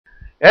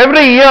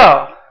Every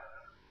year,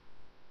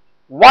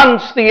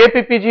 once the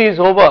APPG is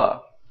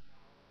over,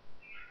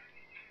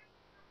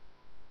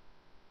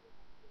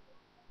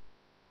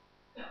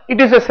 it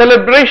is a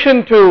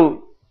celebration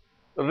to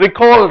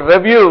recall,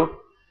 review,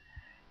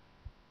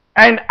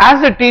 and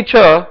as a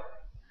teacher,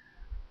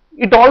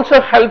 it also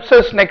helps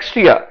us next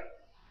year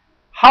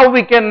how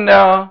we can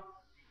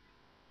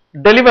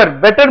deliver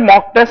better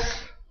mock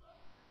tests,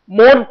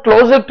 more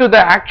closer to the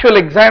actual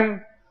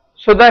exam,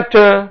 so that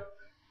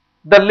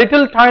the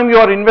little time you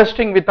are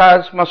investing with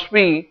us must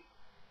be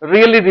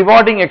really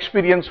rewarding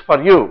experience for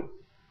you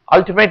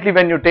ultimately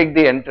when you take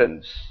the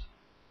entrance.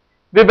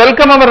 We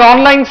welcome our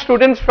online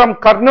students from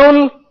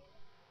Kurnool,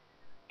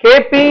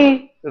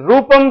 KP,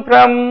 Rupam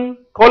from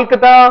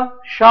Kolkata,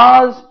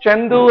 Shaz,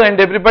 Chandu and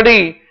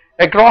everybody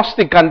across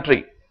the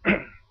country.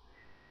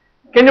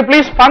 Can you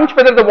please punch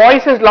whether the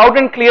voice is loud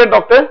and clear,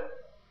 doctor?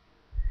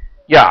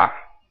 Yeah.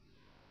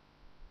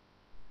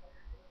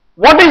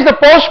 What is the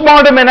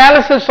postmortem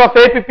analysis of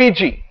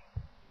APPG?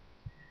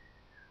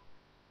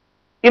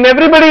 In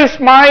everybody's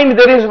mind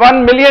there is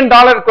 $1 million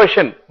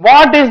question.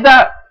 What is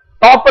the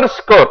topper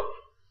score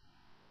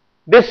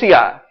this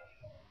year?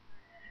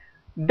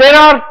 There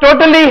are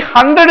totally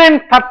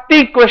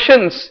 130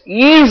 questions,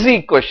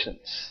 easy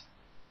questions.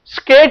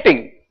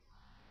 Skating.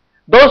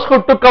 Those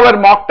who took our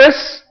mock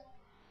tests,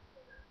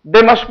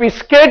 they must be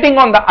skating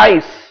on the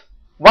ice.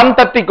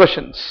 130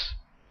 questions.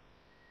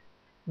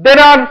 There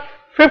are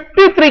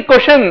 53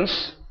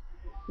 questions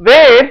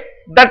where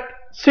that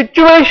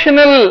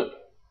situational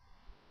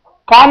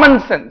common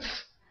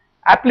sense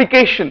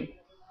application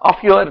of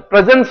your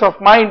presence of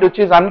mind, which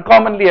is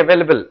uncommonly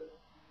available,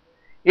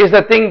 is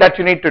the thing that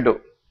you need to do.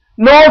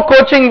 No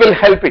coaching will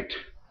help it.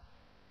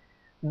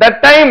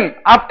 That time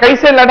आप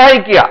कैसे लड़ाई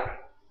किया,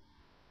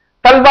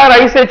 तलवार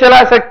ऐसे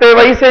चला सकते,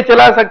 वैसे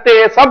चला सकते,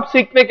 ये सब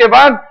सीखने के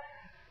बाद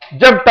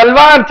जब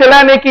तलवार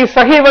चलाने की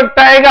सही वक्त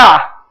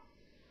आएगा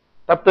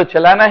तब तो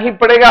चलाना ही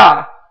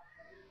पड़ेगा.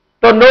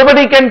 तो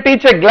nobody can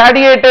teach a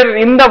gladiator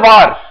in the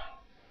war.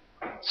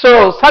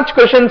 So such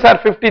questions are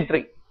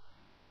 53.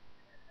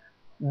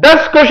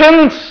 10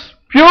 questions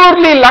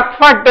purely luck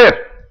factor.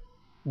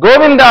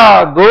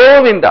 Govinda,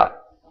 Govinda.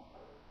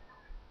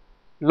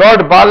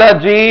 Lord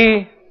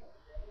Balaji,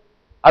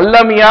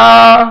 Allah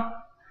Miya,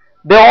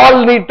 they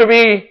all need to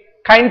be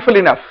kindful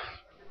enough.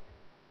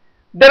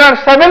 There are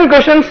 7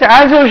 questions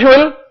as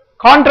usual,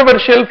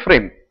 controversial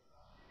frame.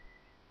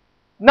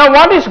 Now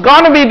what is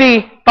going to be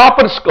the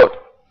topper score?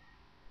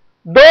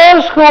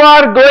 Those who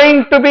are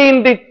going to be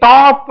in the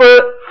top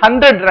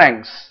 100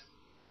 ranks,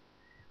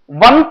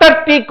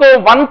 130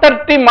 को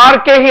 130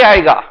 mark के ही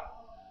आएगा.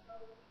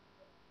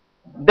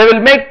 They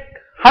will make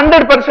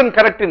 100%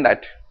 correct in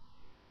that.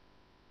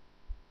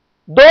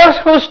 Those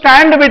who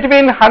stand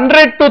between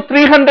 100 to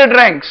 300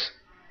 ranks,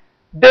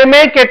 they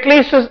make at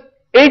least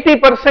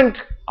 80%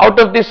 out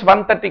of these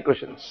 130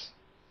 questions.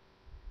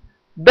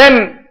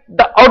 Then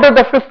out of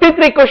the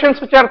 53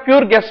 questions which are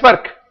pure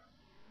guesswork,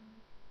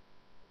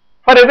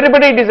 for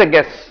everybody it is a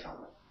guess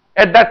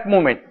at that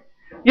moment.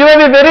 You may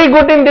be very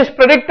good in this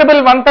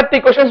predictable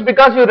 130 questions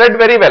because you read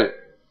very well,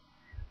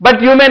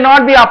 but you may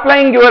not be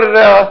applying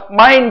your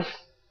minds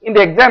in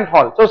the exam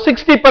hall. So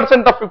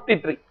 60% of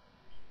 53.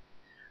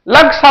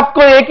 Luck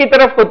सबको एक ही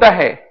तरफ होता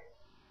है.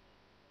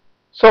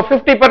 So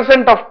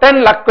 50% of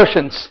 10 luck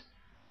questions.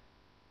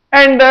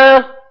 And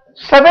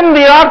 7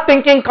 we are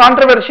thinking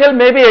controversial.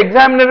 Maybe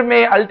examiner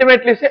may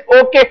ultimately say,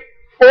 okay,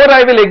 4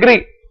 I will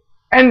agree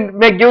and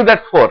may give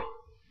that 4.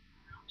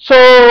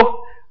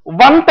 So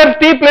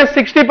 130 plus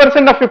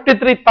 60% of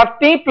 53,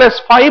 30 plus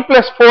 5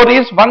 plus 4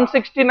 is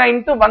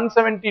 169 to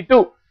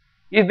 172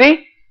 is the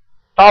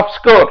top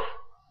score.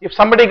 If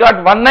somebody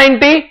got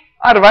 190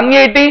 or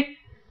 180,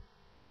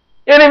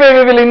 anyway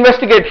we will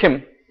investigate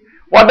him.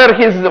 What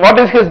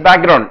is his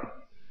background?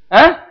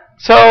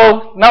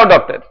 So now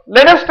doctor,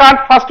 let us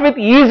start first with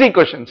easy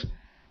questions.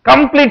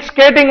 Complete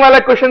skating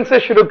वाला question से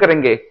शुरू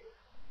करेंगे.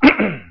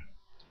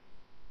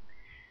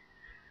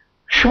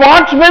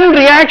 Schwarzman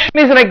reaction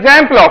is an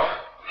example of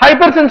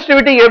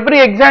hypersensitivity.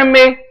 Every exam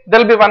में there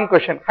will be one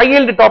question. High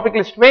yield topic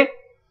list में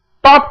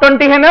top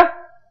 20 है ना?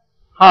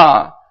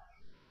 हाँ.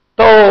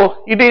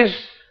 So it is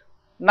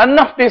none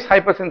of these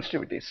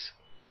hypersensitivities.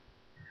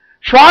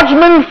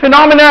 Schwarzman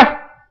phenomena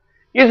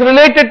is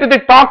related to the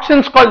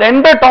toxins called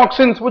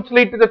endotoxins, which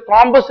lead to the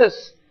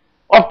thrombosis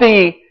of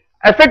the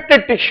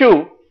affected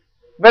tissue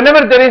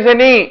whenever there is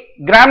any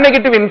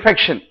gram-negative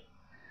infection.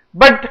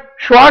 But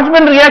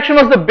Schwarzman reaction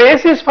was the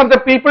basis for the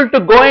people to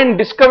go and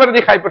discover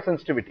the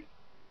hypersensitivity.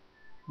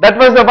 That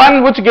was the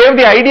one which gave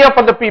the idea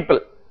for the people.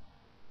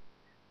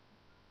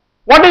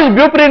 What is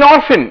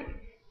buprenorphine?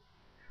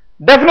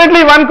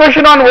 Definitely one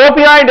question on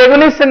opioid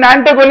agonists and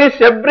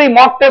antagonists. Every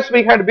mock test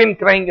we had been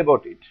crying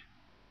about it.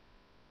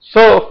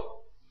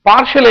 So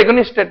partial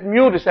agonist at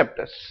mu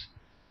receptors.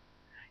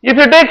 If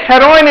you take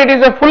heroin, it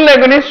is a full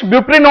agonist.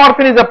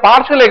 Buprenorphine is a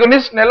partial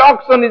agonist.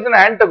 Naloxone is an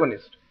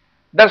antagonist.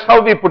 That's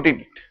how we put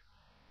it.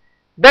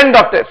 Then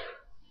doctor,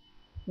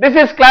 this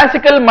is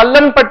classical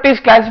Mallan Patti's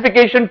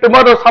classification.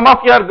 Tomorrow some of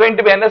you are going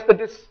to be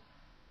anesthetists.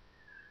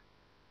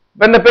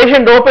 When the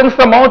patient opens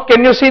the mouth,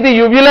 can you see the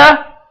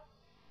uvula?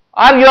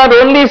 Or you are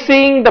only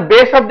seeing the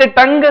base of the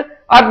tongue,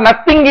 or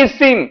nothing is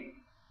seen?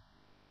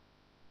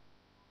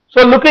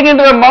 So looking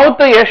into the mouth,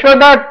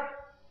 Yashoda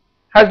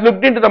has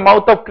looked into the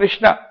mouth of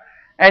Krishna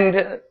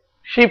and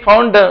she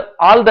found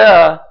all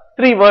the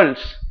three worlds.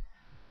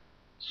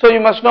 So you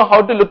must know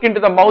how to look into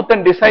the mouth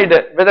and decide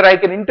whether I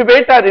can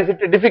intubate or is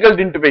it a difficult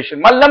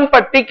intubation.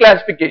 Mallampatti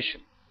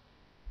classification.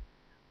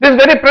 This is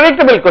very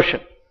predictable question.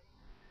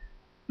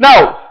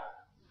 Now,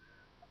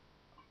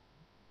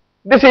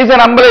 this is an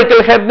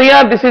umbilical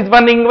hernia, this is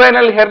one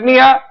inguinal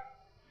hernia.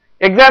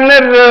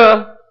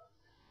 Examiner,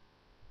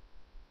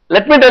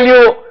 let me tell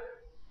you,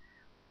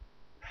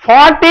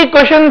 40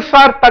 questions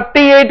or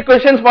 38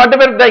 questions,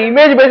 whatever the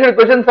image based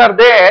questions are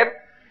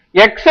there,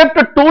 except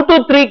 2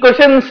 to 3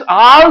 questions,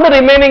 all the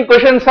remaining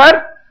questions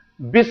are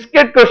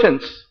biscuit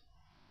questions.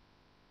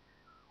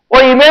 वो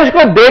image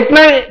को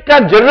देखने का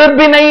जरूरत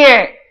भी नहीं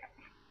है,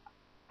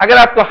 अगर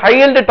आपको हाई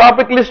यील्ड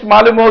टॉपिक लिस्ट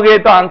मालूम हो गए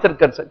तो आंसर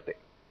कर सकते.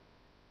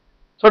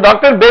 So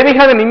Dr. Baby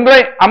has an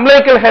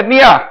umbilical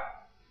hernia.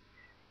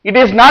 It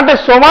is not a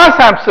psoas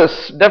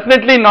abscess,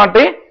 definitely not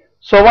a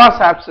psoas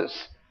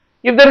abscess.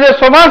 If there is a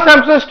psoas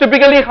abscess,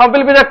 typically how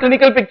will be the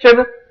clinical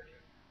picture?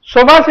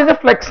 Psoas is a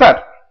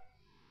flexor.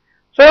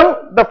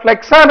 So the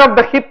flexor of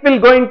the hip will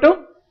go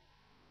into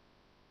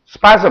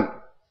spasm.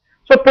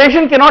 So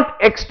patient cannot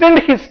extend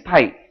his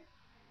thigh.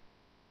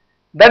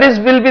 That is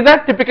will be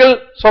the typical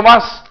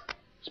psoas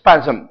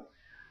spasm.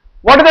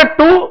 What are the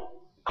two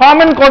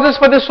common causes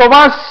for the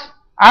psoas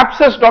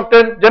abscess,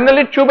 doctor?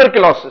 Generally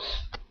tuberculosis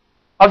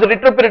of the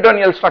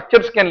retroperitoneal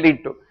structures can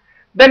lead to.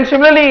 Then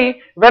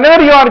similarly,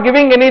 whenever you are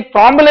giving any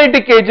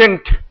thrombolytic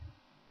agent,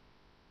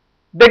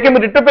 there can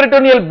be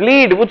retroperitoneal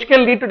bleed which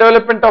can lead to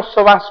development of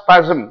psoas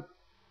spasm.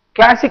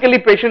 Classically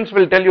patients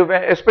will tell you,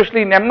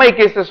 especially in MI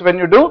cases when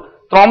you do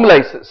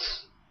thrombolysis.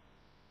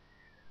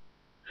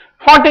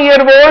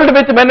 40-year-old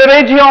with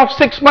menorrhagia of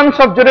 6 months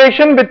of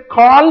duration with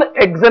call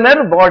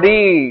exoner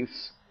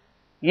bodies.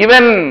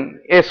 Even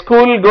a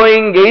school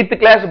going 8th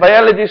class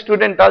biology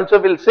student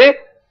also will say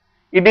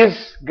it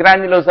is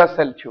granulosa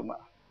cell tumor.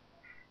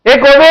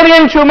 एक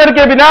ovarian tumor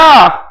के बिना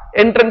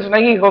entrance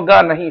नहीं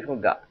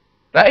होगा,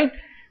 right?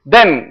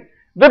 Then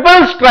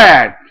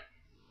Whipple-Strand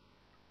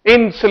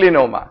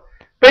insulinoma.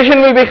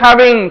 Patient will be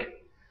having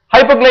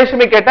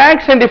hypoglycemic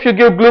attacks, and if you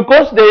give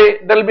glucose, there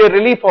will be a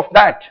relief of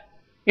that,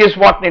 is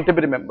what need to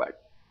be remembered.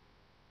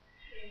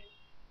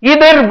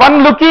 Either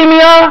one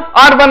leukemia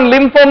or one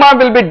lymphoma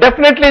will be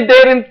definitely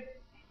there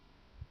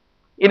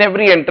in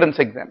every entrance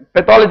exam.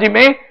 Pathology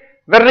may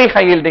very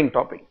high yielding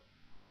topic.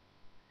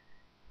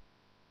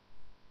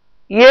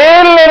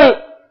 ALL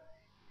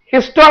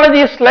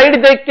histology slide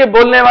देख के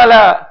बोलने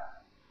वाला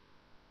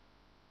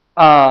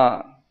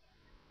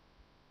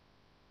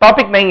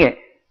topic नहीं है.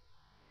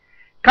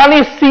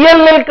 खाली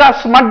CLL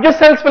का smudge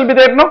cells will be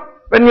there, no?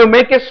 When you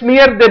make a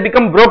smear, they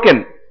become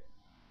broken.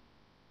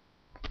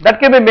 That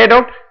can be made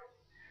out.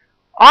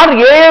 Or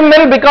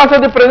AML because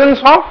of the presence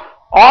of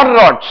OR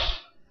rods.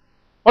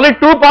 Only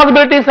two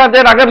possibilities are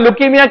there. अगर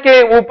leukemia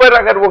के ऊपर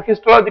अगर वो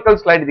histological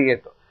slide दिए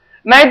तो.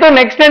 नहीं तो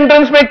next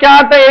entrance में क्या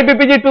आता है?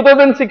 APPG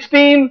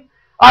 2016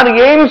 और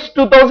AIMS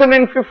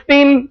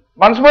 2015.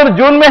 Once more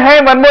June में है.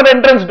 One more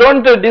entrance.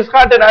 Don't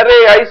dishearten.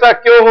 अरे ऐसा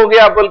क्यों हो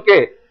गया बोल के.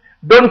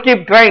 Don't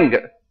keep crying.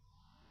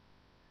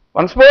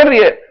 Once more,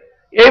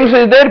 AIMS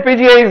is there,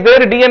 PGI is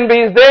there,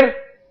 DNB is there.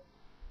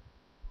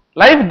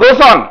 Life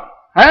goes on.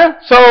 Huh?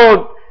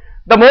 So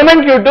the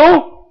moment you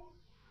do,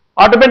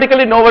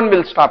 automatically no one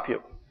will stop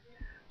you.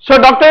 So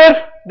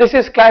doctor, this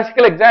is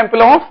classical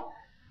example of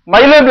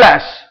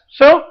myeloblast.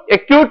 So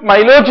acute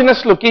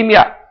myelogenous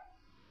leukemia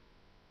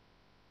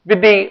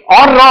with the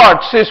OR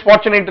rods is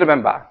what you need to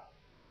remember.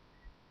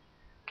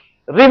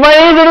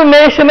 Revised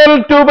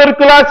National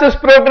Tuberculosis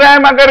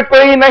Program अगर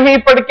कोई नहीं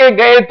पढ़ के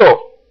गए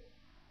तो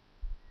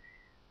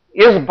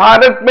इस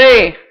भारत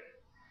में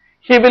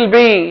he will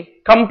be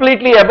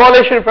completely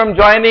abolished from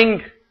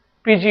joining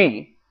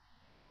PG,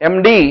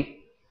 MD.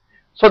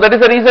 So that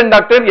is the reason,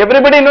 doctor.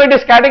 Everybody know it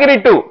is category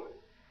 2.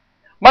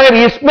 मगर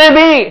इसमें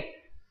भी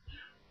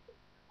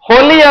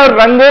होली और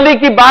रंगोली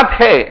की बात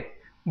है.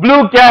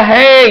 Blue क्या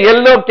है,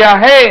 yellow क्या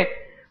है.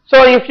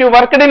 So if you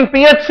worked in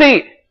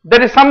PHC,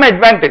 there is some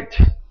advantage.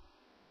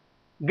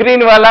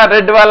 Green वाला,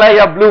 red वाला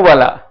या blue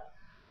वाला.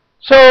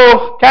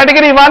 So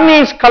category 1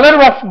 is color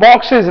of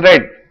box is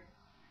red.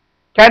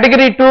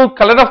 Category 2,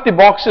 color of the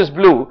box is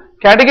blue.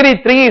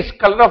 Category 3 is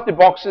color of the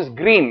box is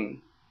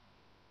green.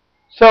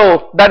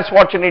 So that's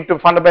what you need to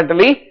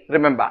fundamentally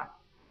remember.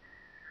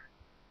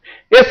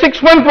 A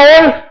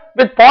 6-month-old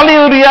with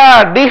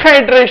polyuria,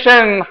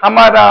 dehydration,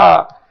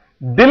 हमारा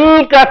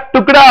दिल का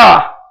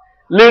टुकड़ा,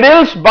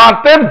 Liddell's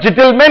bathtub,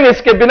 gentlemen,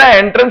 इसके बिना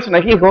entrance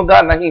नहीं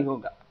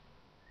होगा.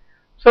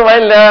 So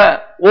while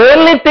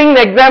only thing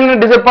the examiner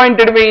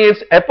disappointed me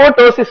is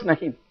apoptosis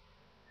नहीं.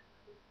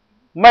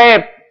 मैं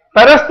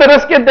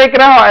तरस के देख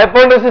रहा हूं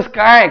apoptosis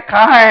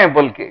कहाँ है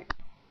बोल के.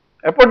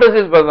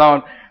 Apoptosis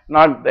was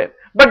not there.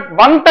 But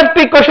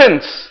 130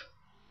 questions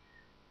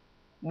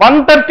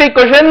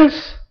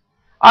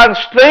are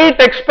straight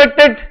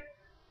expected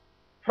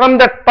from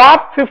the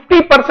top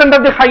 50%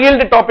 of the high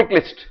yield topic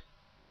list.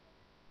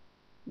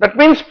 That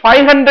means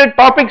 500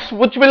 topics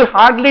which will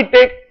hardly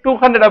take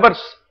 200 hours.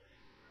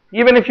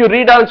 Even if you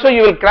read also,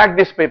 you will crack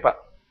this paper,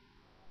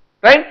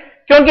 right?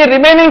 क्योंकि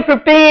remaining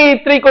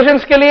 53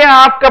 questions के लिए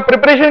आपका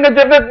preparation का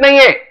जरूरत नहीं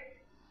है.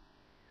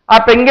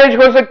 आप engage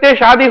हो सकते हैं,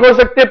 शादी हो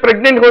सकते हैं,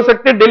 pregnant हो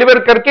सकते हैं, deliver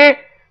करके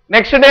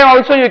next day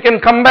also you can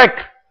come back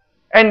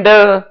and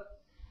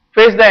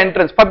face the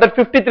entrance for that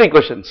 53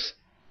 questions.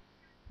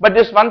 But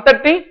this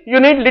 130, you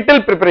need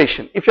little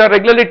preparation. If you are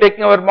regularly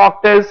taking our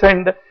mock tests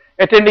and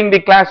attending the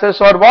classes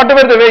or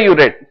whatever the way you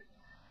read.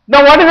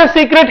 Now what is the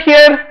secret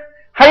here?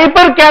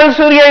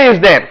 Hypercalciuria is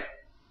there.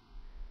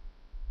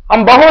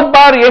 हम बहुत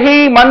बार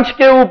यही मंच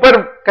के ऊपर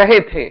कहे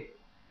थे.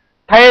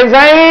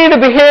 Thiazide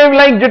behave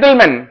like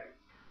gentlemen.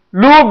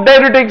 Loop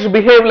diuretics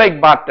behave like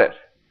barter.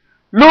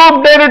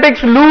 Loop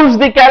diuretics lose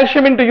the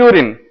calcium into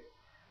urine.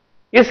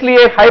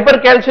 इसलिए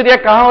hypercalciuria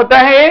कहाँ होता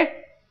है?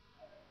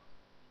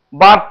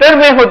 Barter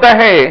में होता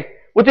है,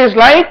 which is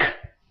like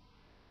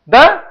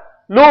the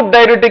loop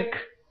diuretic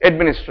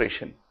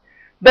administration.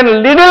 Then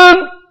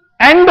Lidl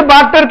and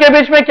barter के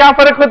बीच में क्या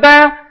फर्क होता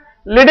है?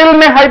 Lidl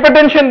में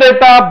hypertension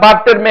रहता,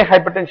 barter में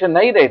hypertension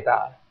नहीं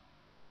रहता.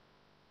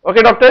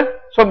 Okay, doctor?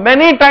 So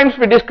many times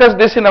we discussed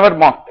this in our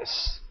mock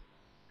tests.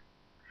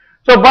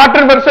 So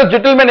barter versus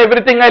gentleman,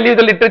 everything I leave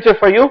the literature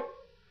for you.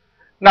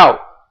 Now,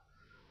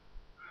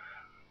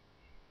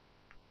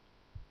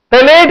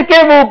 phthalate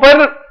के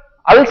ऊपर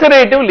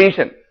ulcerative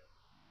lesion.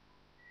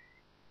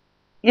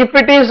 If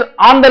it is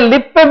on the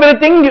lip,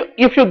 everything,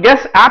 if you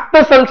guess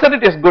aphthous ulcer,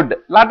 it is good.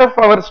 Lot of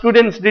our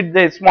students did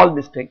the small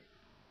mistake.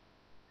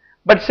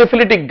 But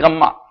syphilitic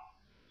gumma.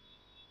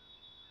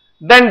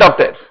 Then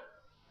doctor,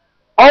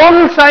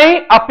 owl's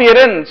eye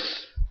appearance.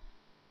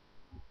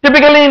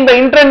 Typically in the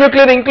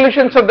intranuclear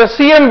inclusions of the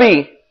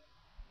CMV,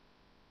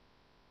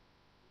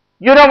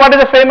 you know what is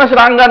the famous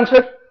wrong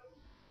answer?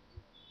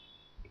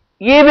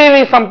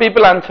 EBV some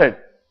people answered.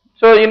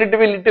 So you need to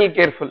be little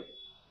careful.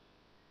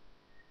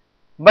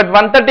 But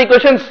 130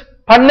 questions,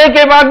 पढ़ने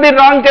के बाद भी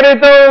wrong करे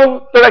तो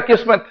थोड़ा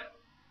किस्मत.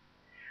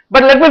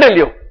 But let me tell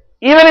you,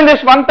 even in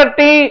this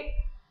 130,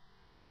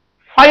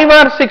 5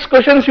 or 6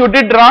 questions you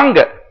did wrong.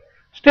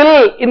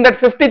 Still in that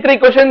 53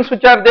 questions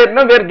which are there,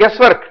 no, where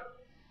guesswork.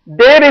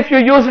 There if you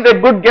used a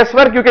good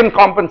guesswork, you can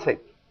compensate.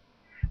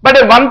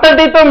 But a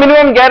 130 तो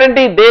minimum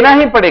guarantee देना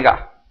ही पड़ेगा.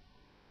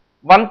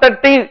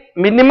 130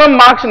 minimum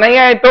marks नहीं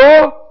आए तो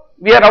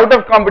we are out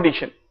of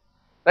competition.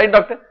 Right,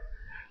 doctor?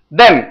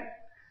 Then,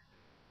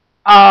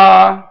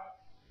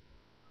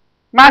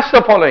 match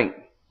the following.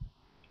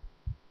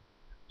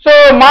 So,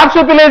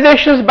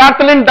 marsupilizations,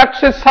 battle in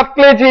ducts is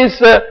sucklage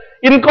is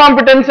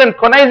incompetence and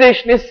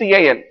conization is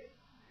CIN.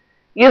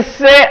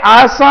 इससे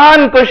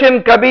आसान question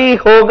कभी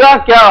होगा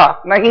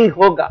क्या? नहीं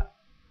होगा,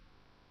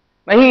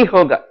 नहीं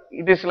होगा.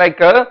 It is like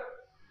a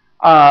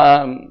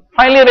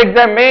final year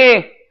exam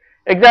में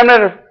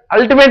examiner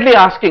ultimately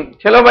asking,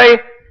 चलो भाई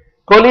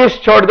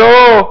कोलिस छोड़ दो,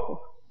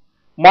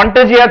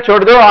 मॉन्टेजिया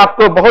छोड़ दो,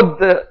 आपको बहुत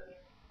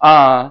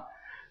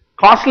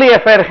कॉस्टली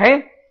अफेयर है.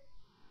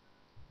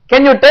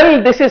 Can you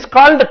tell this is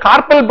called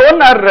carpal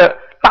bone और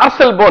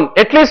tarsal bone?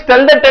 At least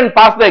tell that and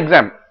pass the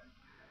exam,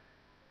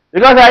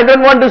 because I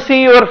don't want to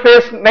see your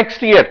face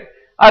next year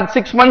और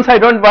 6 months. I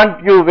don't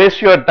want you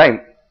waste your time.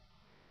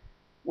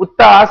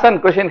 उतना आसान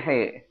question है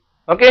ये.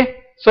 Okay,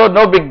 so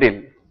no big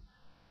deal.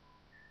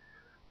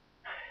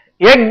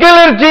 Egg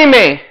allergy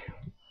में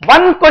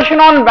 1 question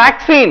on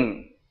vaccine,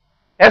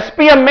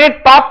 SPM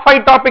में top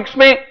 5 topics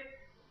में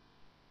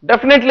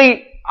definitely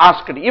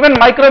asked. Even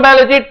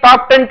microbiology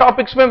top 10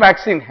 topics में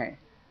vaccine है.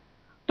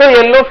 तो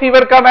yellow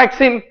fever का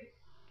vaccine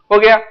हो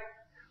गया.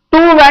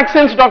 2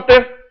 vaccines doctor,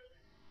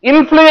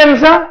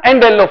 influenza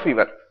and yellow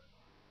fever.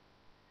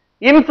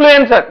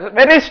 Influenza,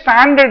 very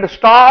standard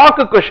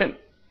stock question,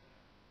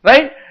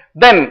 right?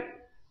 Then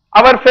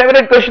our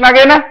favorite question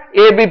again ना,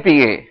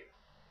 ABPA.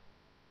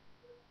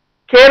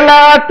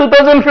 Kerala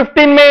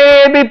 2015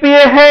 में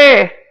ABPA है,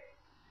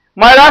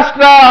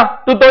 महाराष्ट्र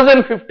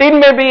 2015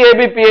 में भी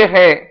ABPA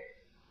है.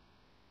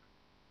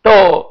 तो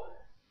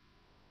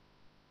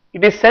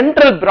it is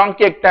central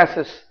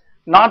bronchiectasis,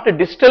 not a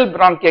distal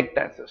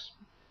bronchiectasis.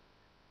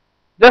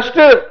 Just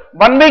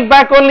 1 week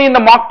back only in the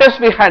mock test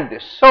we had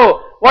this.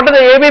 So what are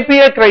the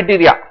ABPA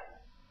criteria?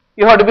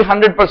 You have to be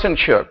 100%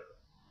 sure.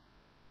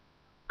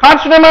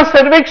 Carcinoma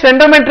cervix,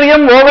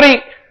 endometrium,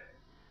 ovary.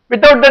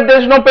 Without that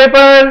there is no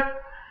paper.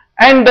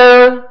 And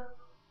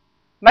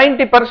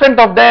 90%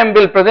 of them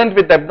will present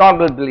with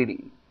abnormal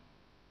bleeding.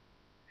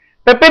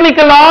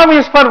 Pepiniculum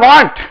is for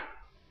what?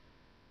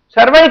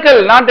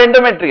 Cervical, not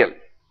endometrial.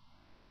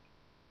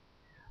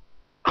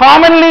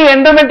 Commonly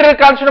endometrial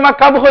carcinoma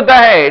कब होता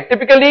है?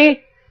 Typically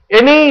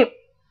any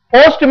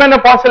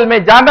postmenopausal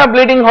में ज्यादा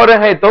bleeding हो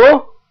रहा है तो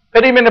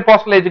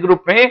perimenopausal age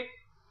group में.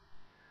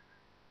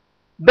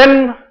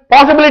 Then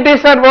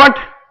possibilities are what?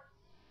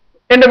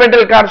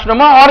 Endometrial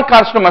carcinoma or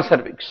carcinoma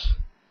cervix.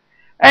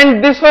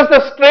 And this was the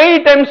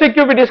straight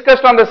MCQ we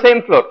discussed on the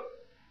same floor.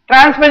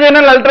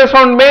 Transvaginal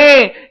ultrasound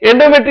में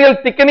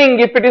endometrial thickening,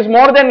 if it is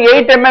more than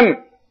 8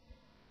 mm,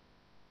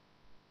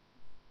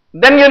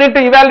 then you need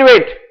to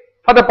evaluate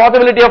for the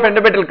possibility of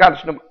endometrial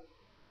carcinoma,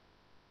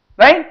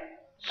 right?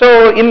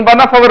 So in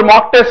one of our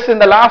mock tests in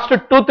the last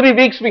 2-3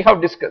 weeks we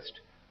have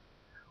discussed,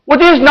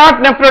 which is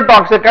not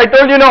nephrotoxic. I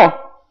told you no,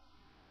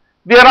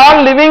 we are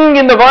all living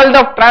in the world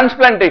of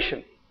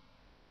transplantation.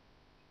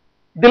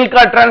 Dil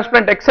ka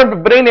transplant,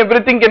 except brain,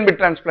 everything can be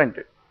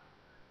transplanted.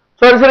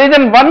 So that's the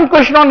reason one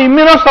question on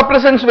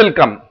immunosuppressants will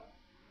come.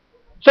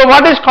 So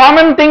what is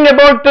common thing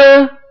about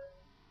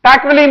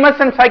tacrolimus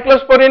and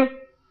cyclosporin?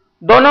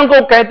 दोनों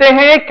को कहते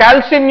हैं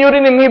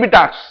calcineurin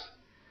inhibitors.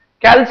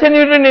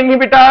 Calcineurin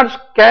inhibitors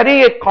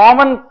carry a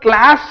common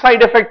class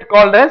side effect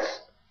called as,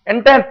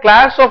 entire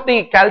class of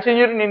the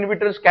calcineurin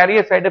inhibitors carry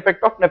a side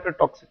effect of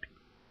nephrotoxicity.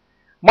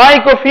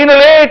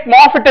 Mycophenolate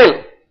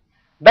mofetil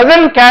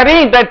doesn't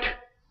carry that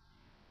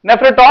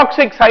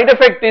nephrotoxic side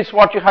effect, is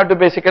what you have to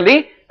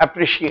basically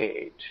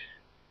appreciate.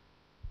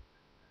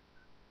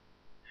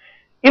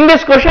 In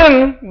this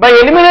question, by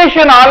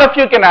elimination all of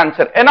you can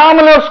answer.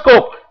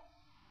 Anomaloscope,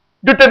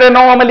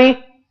 deuteranomaly,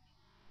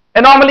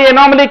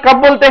 anomaly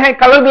कब बोलते हैं?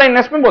 Color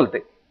blindness में बोलते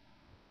हैं.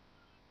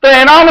 So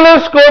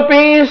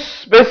anomaloscope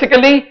is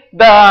basically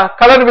the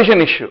color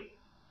vision issue.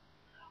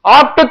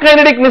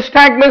 Optokinetic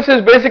nystagmus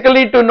is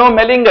basically to know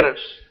malingerers.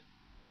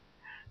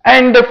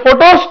 And the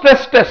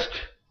photostress test,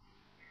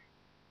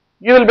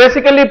 you will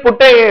basically put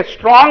a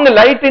strong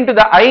light into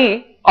the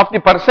eye of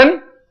the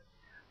person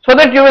so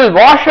that you will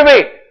wash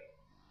away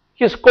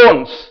his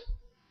cones,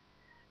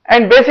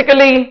 and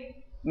basically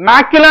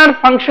macular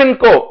function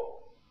को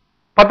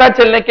पता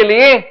चलने के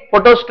लिए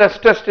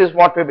photostress test is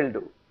what we will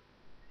do.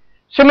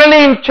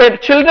 Similarly in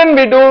children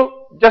we do,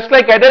 just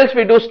like adults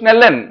we do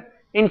Snellen,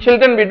 in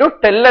children we do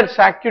Teller's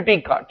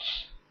acuity cards,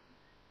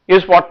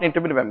 is what need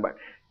to be remembered.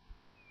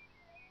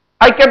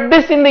 I kept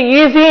this in the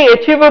easy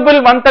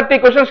achievable 130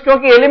 questions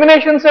क्योंकि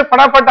elimination से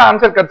फटाफट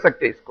answer कर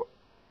सकते इसको.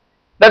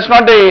 That's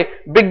not a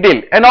big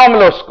deal.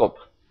 Anomaloscope.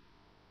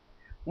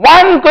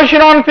 One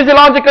question on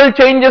physiological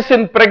changes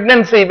in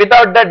pregnancy.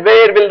 Without that,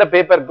 where will the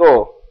paper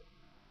go?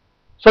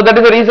 So that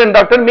is the reason,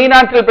 doctor, mean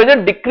arterial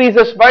pressure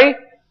decreases.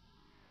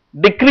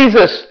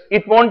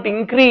 It won't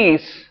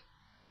increase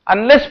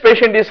unless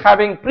patient is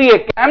having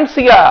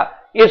preeclampsia,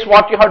 is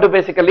what you have to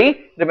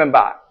basically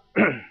remember.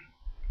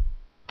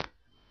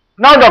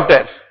 Now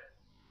doctor,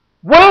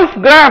 wolf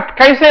graft,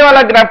 kaise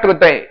wala graft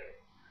hota hai?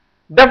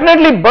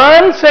 Definitely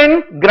burns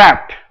and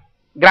graft,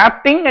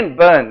 grafting and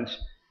burns.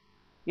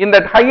 In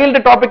that high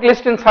yield topic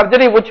list in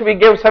surgery, which we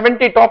gave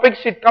 70 topics,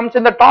 it comes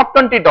in the top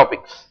 20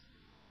 topics.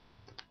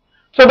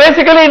 So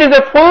basically it is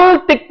a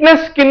full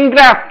thickness skin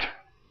graft,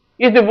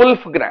 is the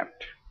wolf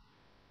graft.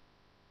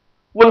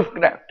 Wolf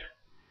graft.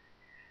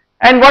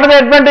 And what are the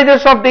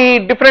advantages of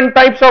the different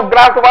types of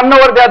graft? One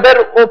over the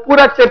other, oh,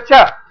 pura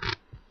charcha.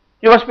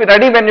 You must be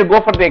ready when you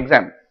go for the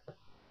exam.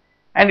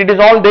 And it is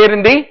all there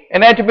in the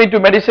Anatomy to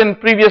Medicine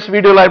previous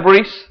video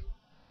libraries.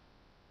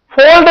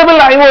 Foldable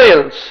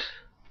IOLs.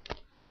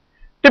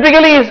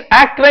 Typically is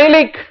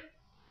acrylic,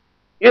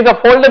 is a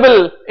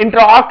foldable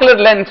intraocular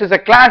lens, is a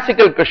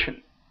classical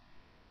question.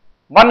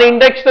 One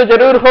index तो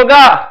जरूर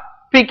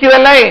होगा,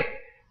 PQLI,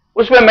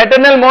 उसमें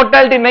maternal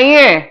mortality नहीं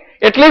है.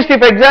 At least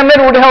if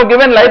examiner would have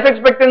given life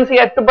expectancy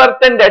at birth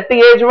and at the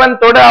age 1,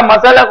 थोड़ा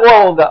मसाला हुआ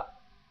होगा.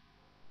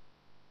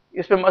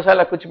 इसमें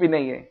मसाला कुछ भी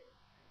नहीं है.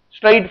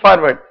 Straight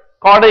forward,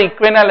 कॉर्ड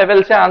इक्वेना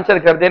लेवल से आंसर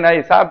कर देना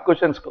ये सब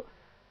क्वेश्चंस को.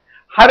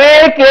 हर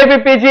एक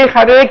APPG,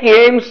 हर एक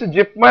AIIMS,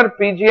 JIPMER,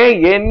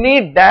 PGI, any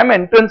damn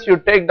entrance you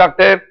take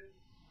doctor,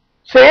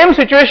 same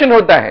situation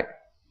होता है.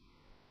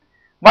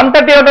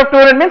 130 आउट ऑफ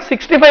 200 मीन्स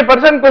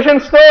 65%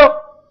 क्वेश्चंस तो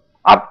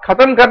आप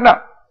खत्म करना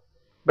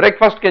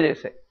ब्रेकफास्ट के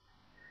जैसे.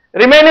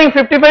 रिमेनिंग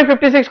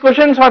 55-56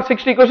 क्वेश्चंस और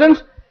 60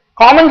 क्वेश्चंस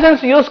कॉमन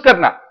सेंस यूज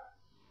करना.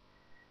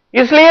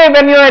 इसलिए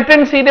when you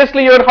attend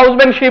seriously your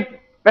हाउसमैनशिप,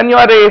 when you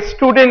R a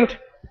student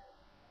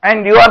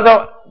and you are the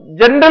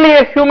generally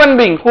a human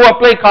being who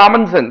apply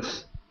common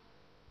sense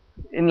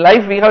in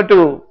life, we have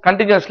to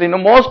continuously know.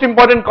 Most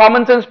important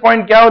common sense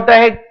point क्या होता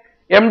है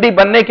MD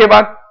बनने के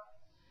बाद?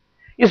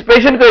 इस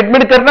patient को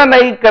admit करना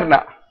नहीं करना.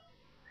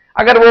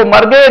 अगर वो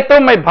मर गए तो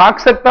मैं भाग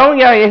सकता हूं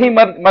या यही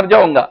मर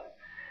जाऊंगा,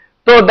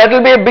 तो that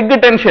will be a big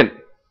tension.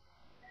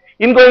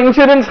 इनको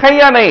इंश्योरेंस है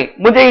या नहीं,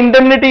 मुझे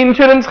इंडेमनिटी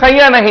इंश्योरेंस है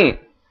या नहीं,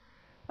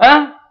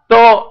 तो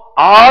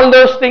all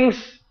those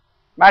things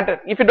matter.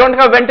 If you don't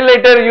have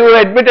ventilator, you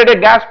admitted a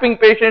gasping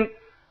patient,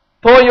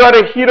 though you are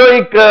a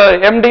heroic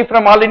MD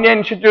from All India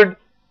Institute,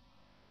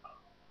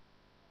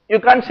 you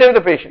can't save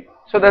the patient.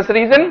 So that's the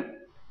reason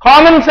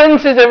common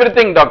sense is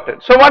everything, doctor.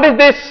 So what is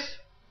this?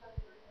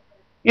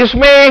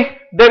 Isme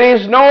there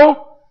is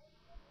no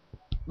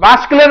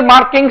vascular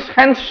markings,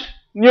 hence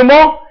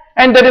pneumo,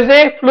 and there is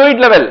a fluid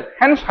level,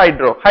 hence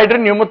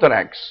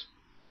hydropneumothorax.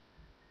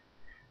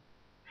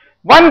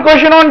 One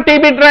question on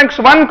TB drugs,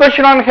 one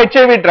question on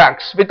HIV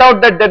drugs.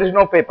 Without that, there is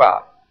no paper.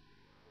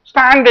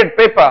 Standard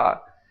paper.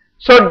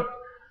 So,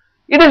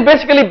 it is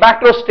basically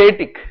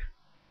bacterostatic.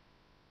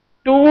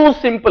 Too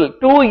simple,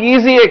 too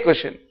easy a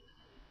question.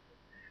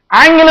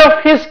 Angle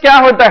of his क्या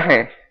होता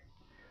है?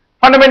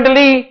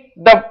 Fundamentally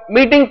the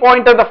meeting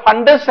point of the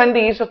funds and the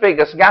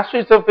oesophagus,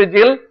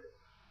 gastroesophageal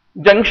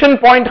junction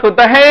point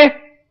होता है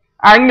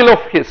angle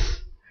of his.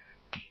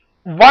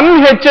 1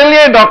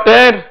 HLA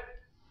doctor,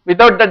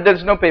 without that there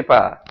is no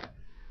paper.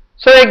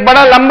 सो एक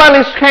बड़ा लंबा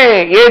list है,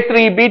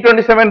 A3,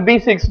 B27,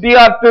 B6,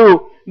 DR2,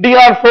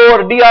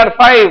 DR4,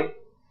 DR5.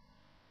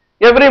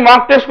 Every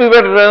mock test we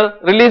were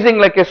releasing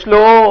like a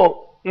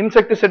slow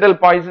insecticidal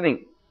poisoning.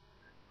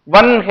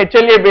 1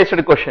 HLA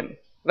based question,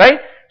 right?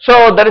 So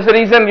that is the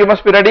reason you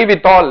must be ready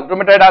with all.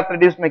 Rheumatoid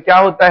arthritis में क्या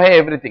होता है,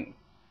 everything.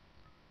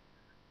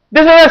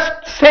 This is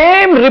the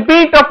same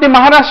repeat of the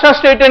Maharashtra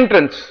state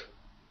entrance.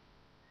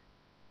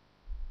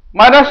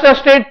 Maharashtra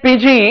state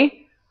PG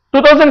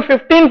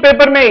 2015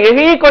 paper में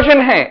यही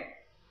question है.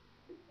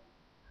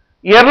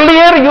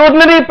 Earlier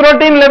urinary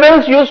protein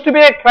levels used to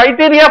be a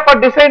criteria for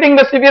deciding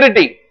the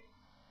severity.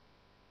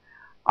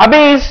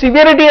 अभी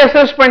severity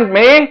assessment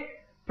में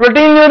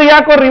protein urea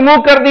को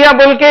remove कर दिया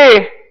बोल के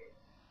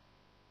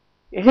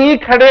ही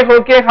खड़े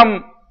होके हम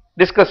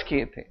डिस्कस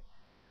किए थे.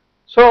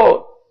 So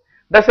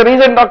that's the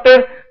reason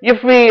doctor,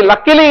 if we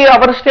luckily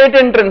our state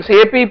entrance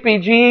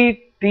APPG,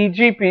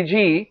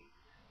 TGPG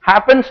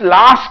happens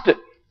last.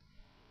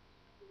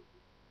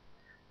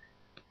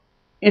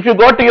 If you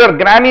go to your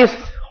granny's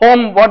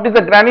home, what is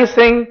the granny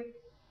saying?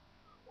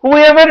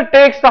 Whoever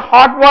takes the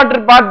hot water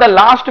bath the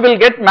last will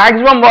get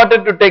maximum water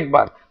to take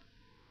bath.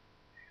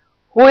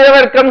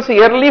 Whoever comes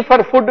early for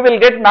food will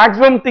get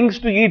maximum things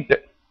to eat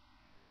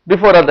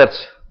before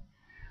others.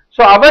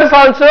 So ours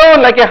also,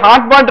 like a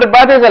hot water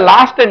bath, is a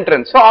last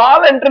entrance. So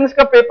all entrance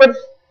का papers,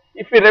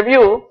 if we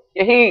review,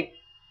 यही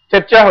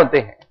चर्चा होते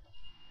हैं.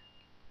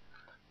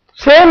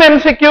 Same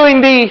MCQ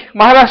in the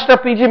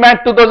Maharashtra PG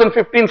Mat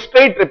 2015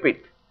 straight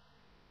repeat.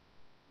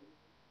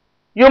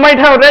 You might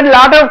have read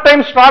lot of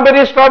times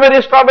strawberry,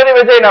 strawberry, strawberry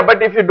vagina,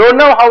 but if you don't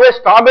know how a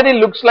strawberry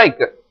looks like,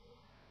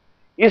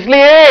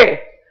 इसलिए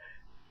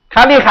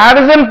खाली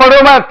हारिजन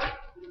पढ़ो मत.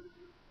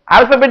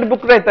 Alphabet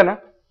book रहता ना,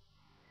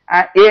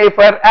 A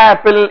for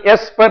apple,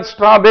 S for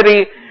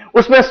strawberry,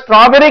 उसमें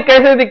strawberry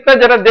कैसे दिखता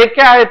जरा देख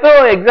के आए तो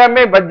एग्जाम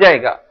में बच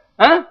जाएगा.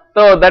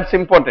 तो that's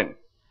important.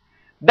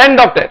 Then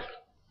doctor,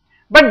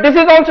 but this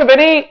is also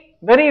very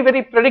very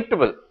very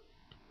predictable.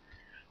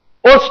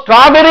 वो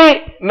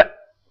स्ट्रॉबेरी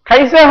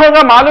कैसे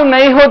होगा मालूम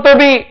नहीं हो तो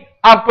भी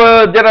आप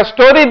जरा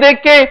स्टोरी देख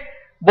के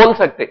बोल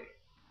सकते.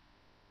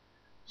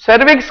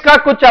 सर्विक्स का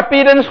कुछ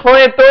अपीयरेंस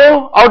होए तो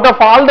out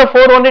of all the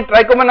 4 only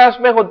trichomonas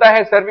में होता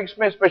है सर्विक्स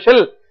में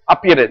special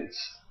appearance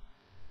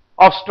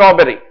of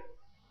strawberry.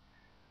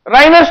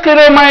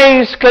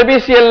 राइनोस्क्लेरोमाइस,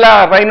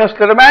 क्लेबिसिएला,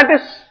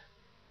 राइनोस्क्लेरोमैटिस.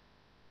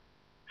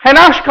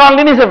 हेनाक्स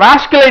Colin is a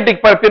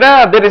वास्कुलाइटिक पर्प्यूरा.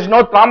 There is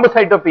no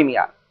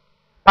thrombocytopenia.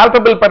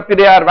 Palpable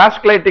purpura are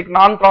vasculitic,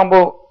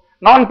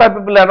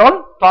 non-palpable are all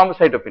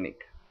thrombocytopenic.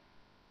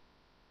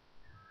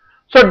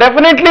 So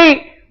definitely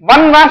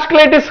one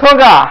vasculitis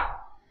होगा,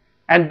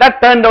 and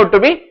that turned out to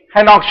be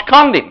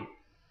Henoch-Conlin.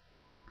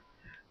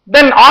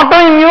 Then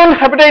autoimmune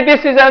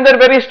hepatitis is another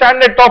very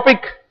standard topic.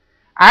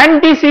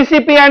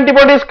 Anti-CCP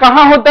antibodies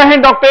कहाँ होता है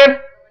doctor?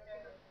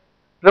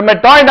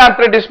 Rheumatoid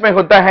arthritis में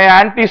होता है.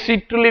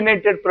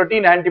 Anti-citrullinated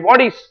protein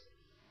antibodies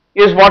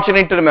is what you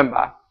need to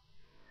remember.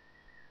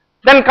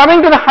 Then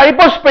coming to the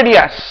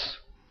hypospadias.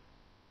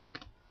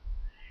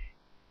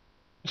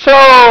 So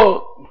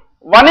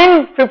 1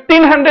 in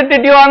 1500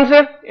 did you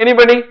answer?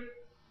 Anybody?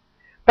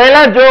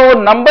 पहला जो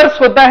numbers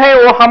होता है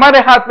वो हमारे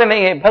हाथ में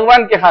नहीं है,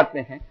 भगवान के हाथ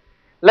में है.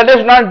 Let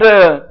us not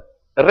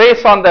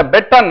race on the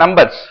better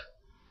numbers.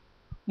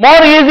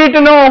 More easy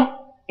to know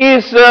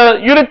is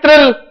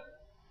urethral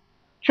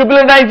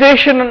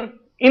tubulization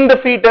in the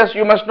fetus.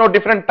 You must know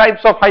different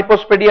types of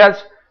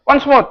hypospadias.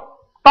 Once more,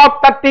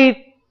 top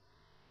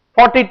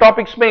 30-40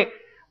 topics में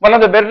one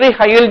of the very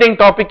high yielding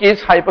topic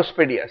is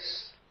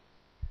hypospadias.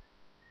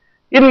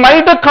 In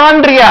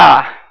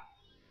mitochondria,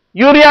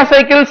 urea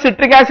cycle,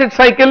 citric acid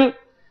cycle,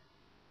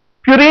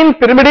 purine,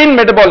 pyrimidine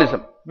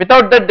metabolism.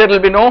 Without that, there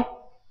will be no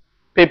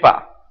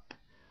paper.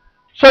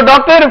 So,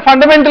 doctor,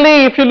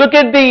 fundamentally, if you look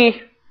at the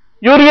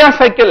urea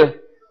cycle,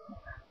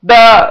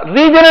 the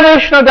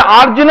regeneration of the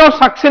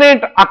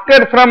arginosuccinate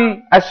occur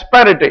from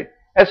aspartate.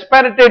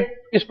 Aspartate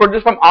is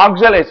produced from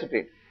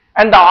oxaloacetate,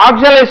 and the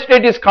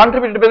oxaloacetate is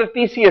contributed by the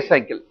TCA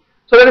cycle.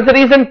 So, that is the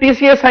reason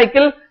TCA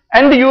cycle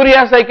and the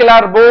urea cycle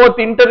are both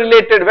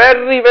interrelated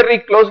very, very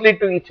closely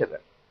to each other.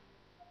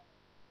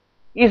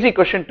 Easy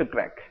question to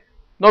crack,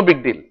 no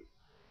big deal.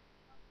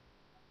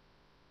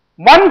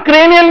 One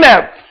cranial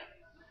nerve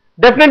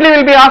definitely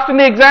will be asked in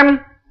the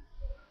exam.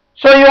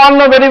 So you all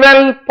know very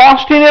well,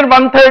 posterior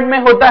 1/3 में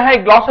होता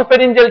है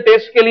glossopharyngeal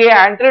test के लिए,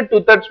 anterior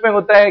 2/3 में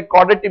होता है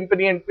caudate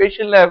tympani and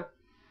facial nerve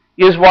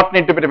is what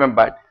need to be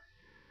remembered.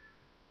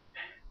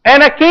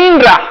 And a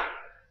Keendra.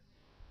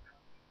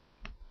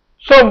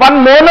 So one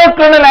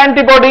monoclonal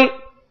antibody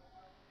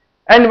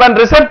and one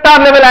receptor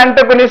level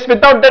antagonist,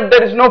 without that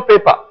there is no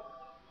paper.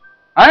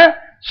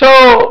 So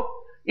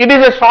it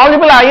is a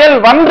soluble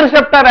IL-1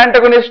 receptor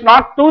antagonist,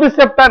 not 2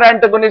 receptor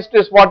antagonist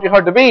is what you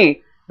have to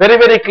be very,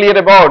 very clear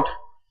about.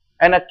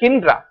 And a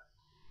Keendra.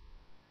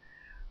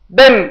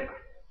 Then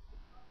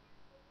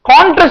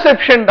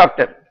contraception,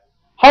 doctor.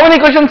 How many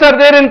questions are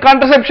there in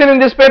contraception in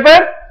this paper?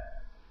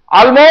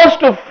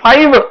 Almost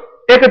 5.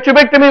 एक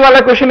tubectomy वाला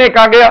question एक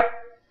आ गया,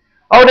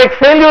 और एक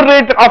failure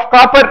rate of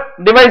copper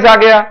device आ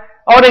गया,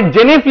 और एक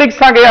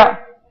जेनीफ्लिक्स आ गया,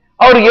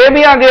 और ये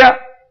भी आ गया.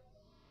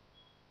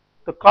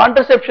 तो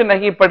कॉन्ट्रासेप्शन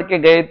नहीं पढ़ के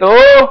गए तो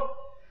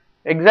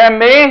एग्जाम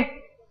में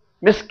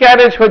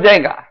मिसकैरेज हो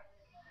जाएगा.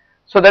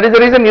 So that is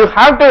the reason you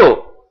have to,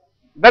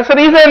 that's the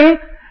reason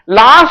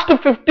last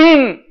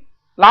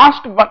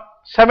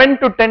 7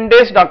 to 10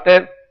 days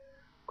doctor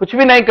कुछ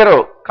भी नहीं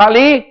करो,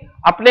 खाली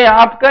अपने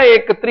आप का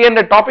एक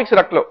 300 टॉपिक्स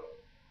रख लो.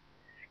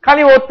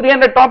 खाली वो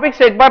 300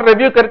 टॉपिक्स एक बार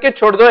रिव्यू करके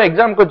छोड़ दो,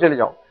 एग्जाम को चले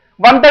जाओ.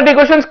 130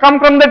 questions come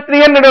from that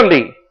 300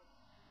 only.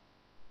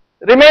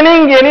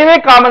 Remaining anyway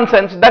common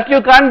sense, that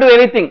you can't do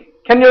anything.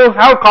 Can you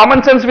have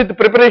common sense with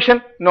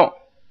preparation? No.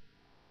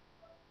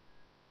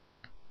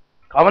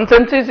 Common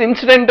sense is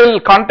incidental,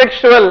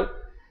 contextual.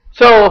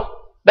 So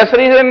that's the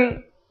reason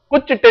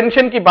कुछ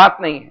tension की बात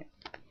नहीं है,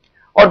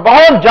 और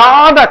बहुत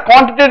ज्यादा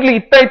quantitatively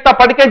इतना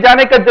पढ़ के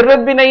जाने का जरूरत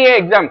भी नहीं है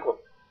एग्जाम को.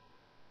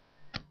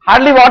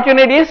 Hardly what you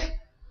need is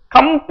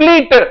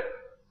complete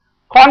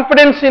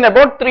confidence in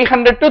about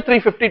 300 to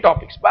 350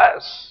 topics.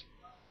 Bas.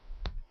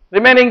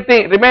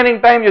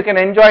 Remaining time you can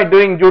enjoy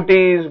doing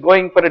duties,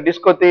 going for a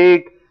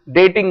discotheque,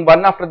 dating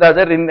one after the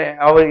other in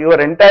your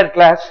entire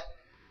class.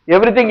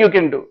 Everything you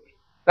can do,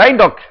 right,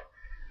 doctor?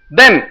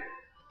 Then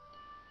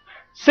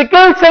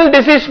sickle cell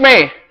disease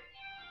में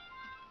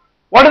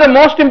what is the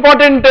most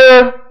important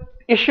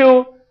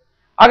issue?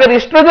 अगर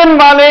estrogen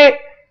वाले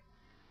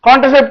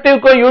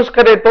contraceptive को use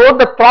करे तो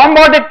the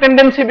thrombotic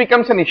tendency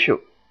becomes an issue.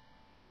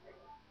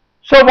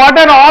 So what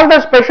are all the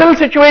special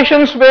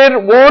situations where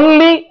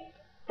only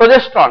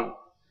progesterone,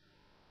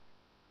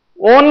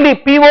 only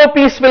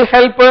POPs will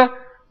help?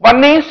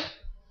 One is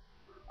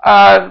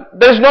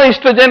there is no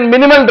estrogen,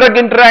 minimal drug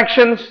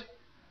interactions,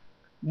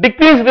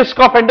 decreased risk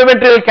of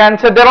endometrial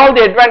cancer. They are all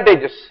the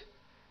advantages.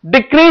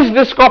 Decreased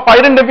risk of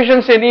iron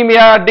deficiency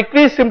anemia,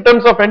 decreased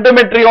symptoms of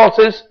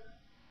endometriosis.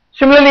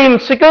 Similarly, in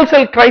sickle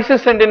cell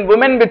crisis and in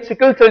women with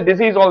sickle cell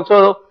disease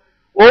also,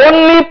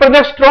 only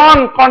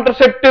progesterone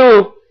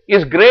contraceptive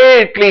is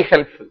greatly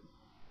helpful.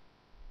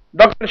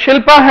 Dr.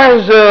 Shilpa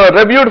has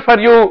reviewed for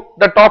you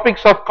the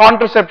topics of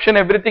contraception,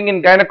 everything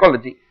in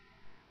gynecology.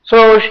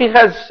 So she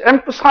has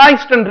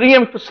emphasized and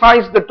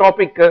re-emphasized the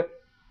topic,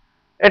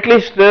 at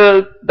least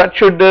that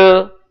should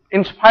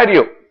inspire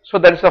you. So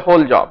that is the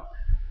whole job.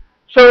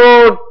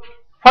 So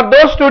for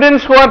those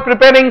students who are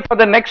preparing for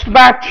the next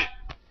batch,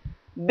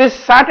 this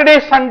Saturday,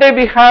 Sunday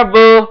we have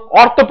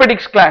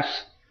orthopedics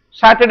class.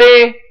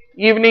 Saturday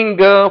evening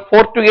 4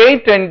 to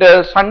 8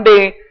 and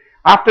Sunday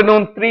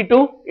afternoon 3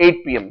 to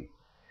 8 p.m.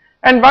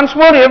 And once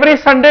more every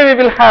Sunday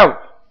we will have,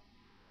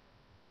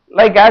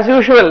 like as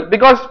usual,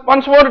 because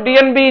once more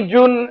DNB,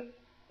 June,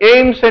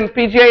 AIMS and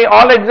PGI,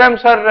 all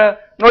exams are,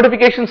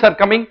 notifications are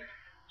coming.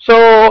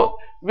 So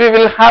we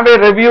will have a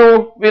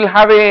review, we will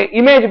have a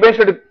image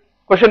based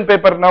question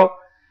paper now,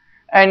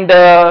 and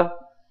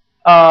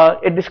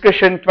a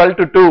discussion 12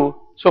 to 2.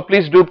 So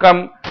please do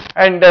come,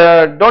 and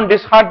don't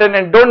dishearten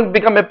and don't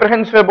become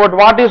apprehensive about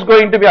what is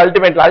going to be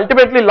ultimately.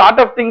 Ultimately lot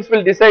of things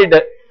will decide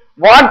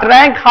what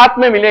rank हाथ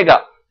में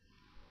मिलेगा.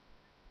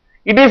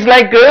 It is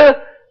like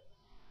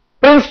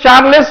Prince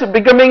Charles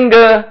becoming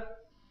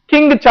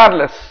King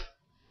Charles.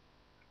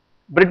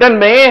 Britain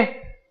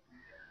में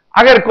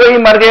अगर कोई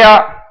मर गया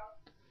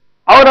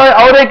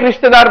और एक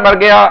रिश्तेदार मर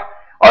गया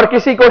और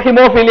किसी को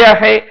हीमोफीलिया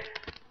है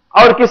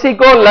और किसी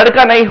को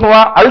लड़का नहीं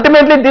हुआ,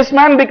 ultimately this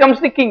man becomes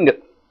the king.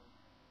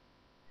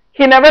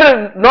 He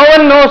never, no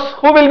one knows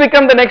who will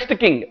become the next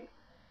king.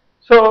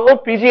 So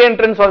PG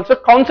entrance also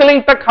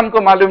counseling तक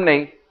हमको मालूम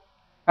नहीं,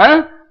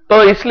 हाँ?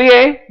 तो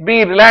इसलिए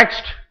be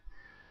relaxed.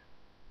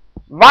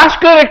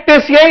 Vascular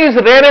ectasia is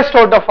rarest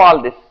out of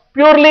all this.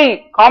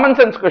 Purely common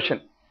sense question.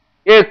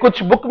 ये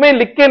कुछ book में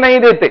लिख के नहीं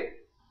देते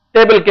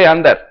टेबल के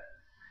अंदर.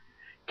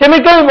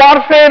 Chemical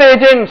warfare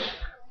agents,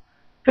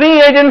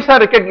 3 agents are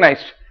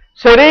recognized: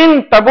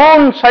 serine,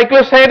 tabun,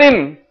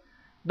 cycloserine.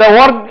 The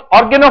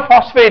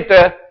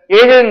organophosphate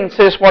agents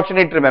is what you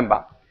need to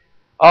remember.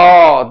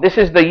 Oh, this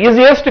is the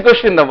easiest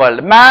question in the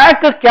world.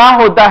 MAC क्या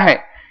होता है?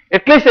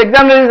 At least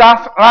examiner is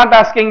not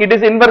asking it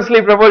is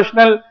inversely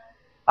proportional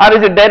or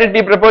is it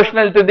directly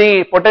proportional to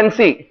the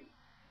potency.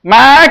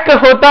 MAC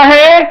होता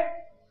है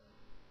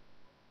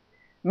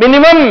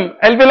minimum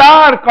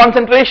alveolar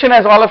concentration,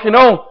 as all of you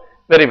know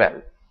very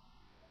well.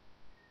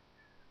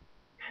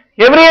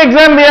 Every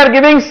exam we are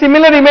giving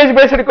similar image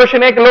based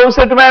question. एक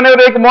Lowset maneuver,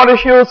 एक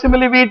Morishio,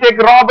 Similivit, एक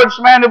Roberts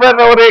maneuver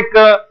और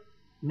एक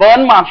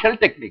Byrne Marshall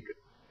technique.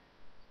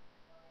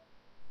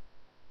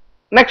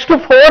 Next to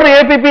 4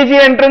 APPG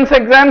entrance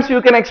exams,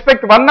 you can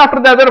expect one after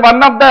the other.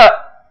 One of the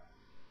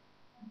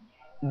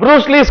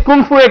Bruce Lee's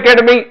Kung Fu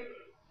Academy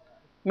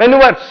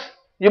maneuvers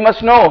you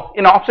must know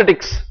in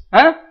obstetrics.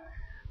 Huh?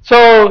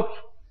 So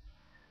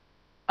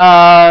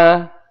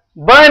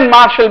Byrne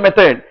Marshall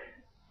method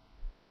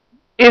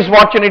is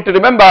what you need to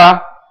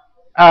remember.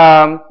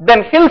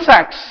 Then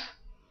Hill-Sachs.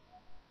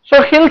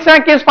 So hill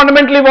sac is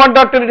fundamentally what,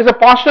 doctor? It is a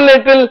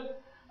posterolateral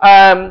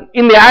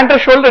in the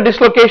anter-shoulder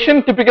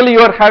dislocation. Typically you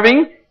are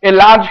having a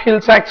large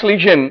hill sac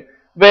lesion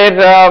where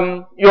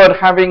you are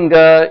having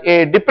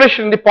a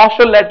depression in the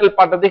posterolateral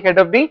part of the head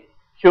of the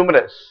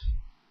humerus.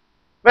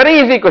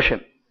 Very easy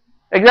question.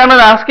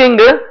 Examiner asking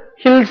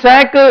hill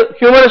sac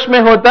humerus में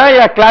होता है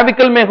या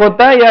clavicle में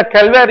होता है या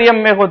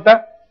calvarium में होता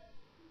है?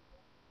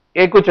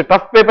 ये कुछ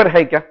tough paper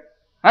है क्या?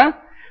 हाँ?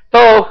 तो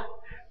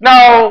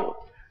now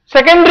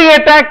secondary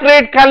attack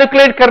rate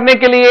calculate करने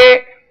के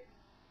लिए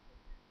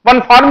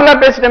one formula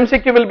based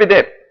MCQ will be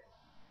there.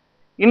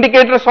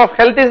 Indicators of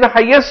health is the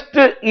highest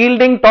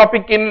yielding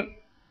topic in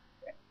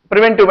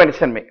preventive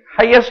medicine में,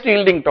 highest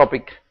yielding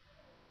topic.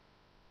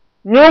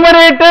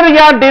 न्यूमरेटर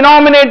या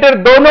डिनोमिनेटर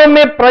दोनों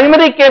में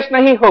प्राइमरी केस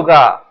नहीं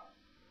होगा.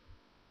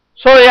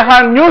 सो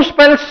यहां new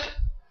spells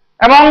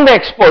among the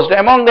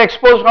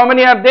exposed how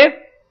many are there?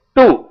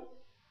 2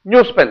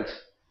 new spells.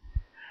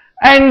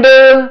 And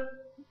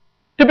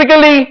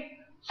typically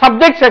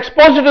subjects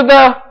exposed to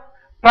the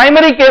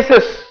primary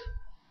cases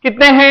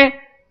कितने हैं?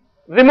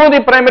 Remove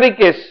the primary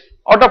case.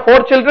 Out of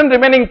 4 children,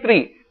 remaining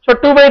 3. So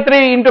 2 by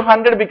 3 into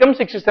 100 becomes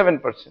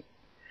 67%.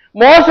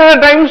 Most of the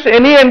times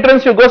any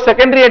entrance you go,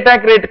 secondary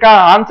attack rate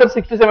का answer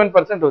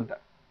 67% होता है.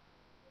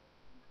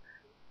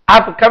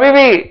 आप कभी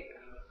भी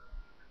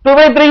 2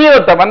 by 3 ही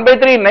होता, 1 by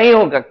 3 नहीं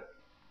होगा.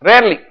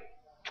 Rarely.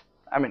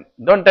 I mean,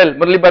 don't tell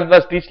Murali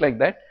Bharadwaj teach like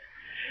that.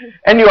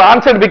 And you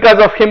answered because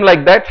of him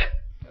like that.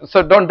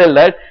 So don't tell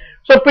that.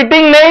 So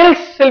pitting nails,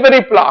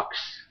 silvery plaques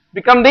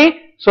become the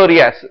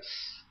psoriasis.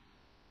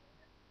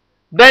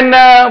 Then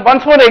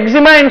once more,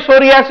 eczema and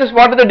psoriasis,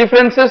 what are the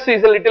differences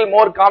is a little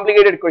more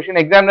complicated question.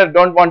 Examiner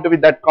don't want to be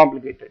that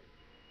complicated.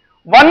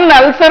 One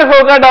ulcer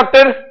होगा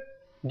doctor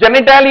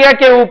genitalia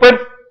के ऊपर,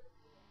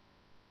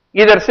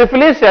 either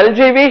syphilis,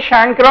 LGV,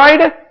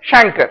 chancroid,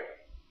 chancre.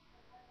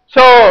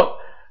 So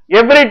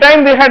every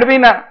time we had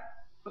been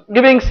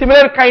giving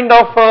similar kind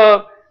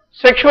of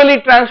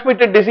sexually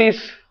transmitted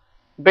disease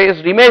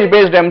based, image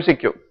based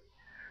MCQ.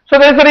 So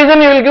there is a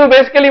reason you will give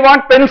basically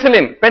what?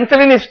 Penicillin.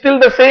 Penicillin is still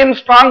the same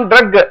strong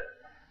drug.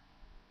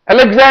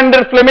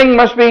 Alexander Fleming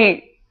must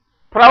be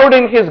proud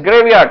in his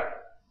graveyard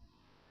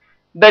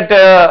that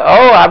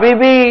oh अभी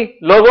भी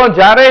लोगों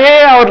जा रहे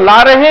हैं और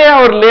ला रहे हैं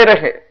और ले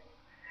रहे हैं.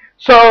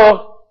 So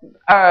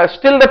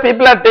still the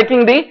people are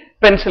taking the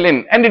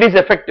penicillin and it is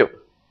effective.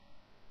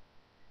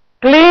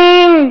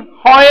 Clean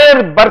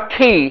Hoyer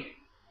Berkey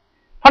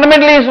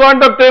fundamentally is what,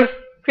 doctor?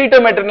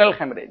 Fetal-maternal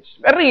hemorrhage.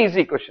 Very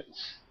easy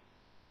questions.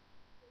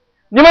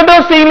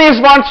 Pneumococcal is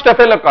what?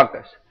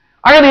 Staphylococcus.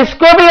 अगर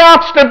इसको भी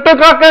आप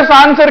स्ट्रेप्टोकॉकस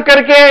आंसर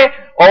करके,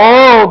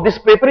 oh this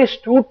paper is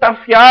too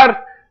tough यार,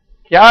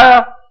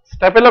 क्या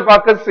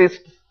staphylococcus is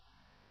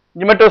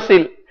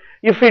pneumococcal.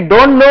 If we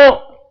don't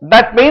know,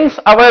 that means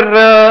our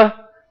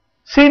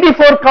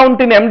CD4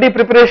 count in MD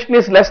preparation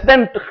is less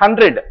than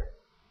 100.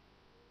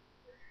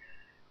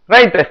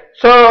 Right,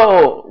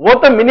 so वो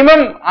तो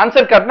minimum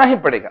answer करना ही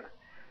पड़ेगा.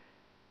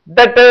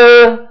 That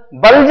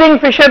bulging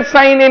fissure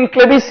sign in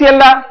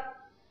Klebsiella,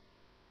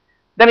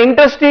 then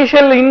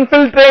interstitial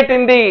infiltrate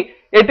in the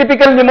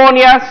atypical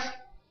pneumonias,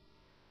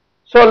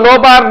 so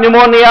lobar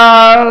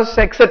pneumonias,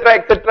 etc.,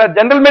 etc.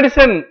 General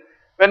medicine,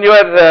 when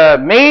your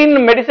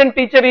main medicine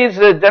teacher is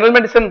general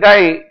medicine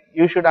guy,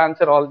 you should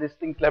answer all these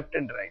things left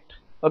and right.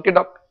 Okay,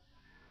 doc.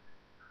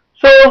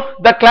 So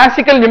the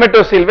classical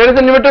pneumococcal, where is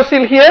the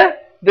pneumococcal here?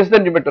 This is the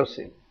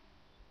pneumococcal.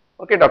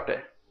 Okay,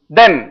 doctor.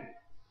 Then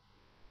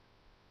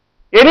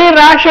any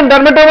rash and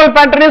dermatomal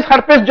pattern is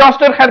herpes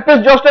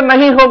zoster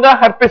नहीं होगा,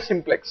 herpes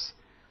simplex.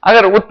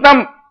 अगर उतना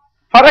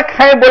फर्क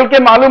है बोल के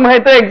मालूम है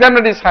तो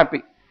एग्जामिनर इज हैप्पी.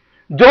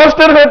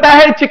 जोस्टर होता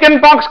है चिकन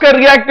पॉक्स का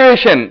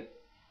रिएक्टिवेशन,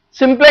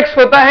 सिंप्लेक्स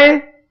होता है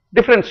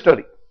different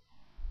story.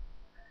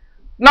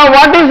 Now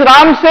what is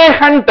Ramsay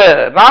Hunt?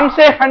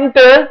 Ramsay Hunt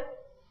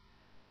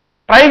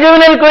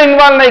trigeminal को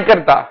इन्वॉल्व नहीं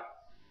करता,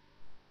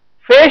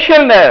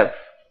 फेशियल नर्व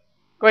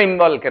को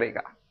इन्वॉल्व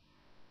करेगा.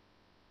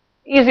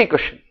 Easy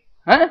question.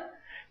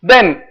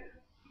 Then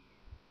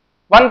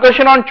one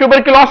question on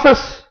tuberculosis.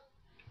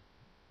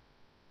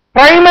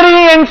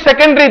 Primary and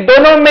secondary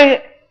दोनों में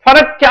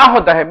फर्क क्या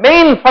होता है?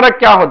 मेन फर्क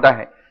क्या होता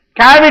है?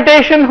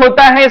 कैविटेशन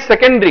होता है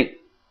सेकेंडरी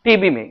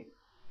टीबी में,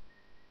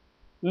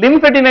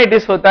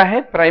 लिम्फेडिनाइटिस होता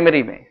है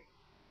प्राइमरी में.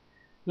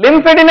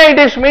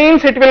 लिम्फेडिनाइटिस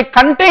means it will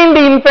contain the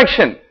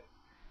infection,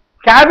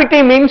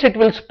 cavity means it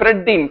will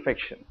spread the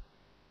infection.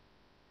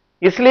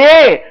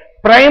 इसलिए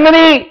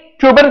primary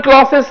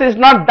tuberculosis is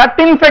not that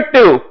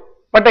infective,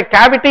 but a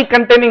cavity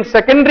containing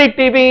secondary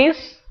TB is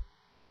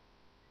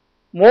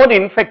more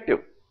infective.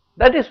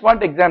 That is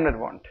what examiner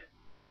want.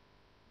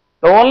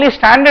 The only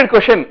standard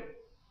question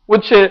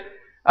which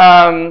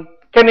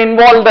can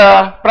involve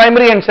the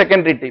primary and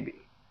secondary TB.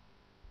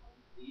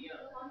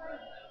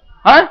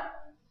 Huh?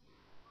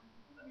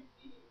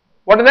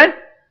 What is that?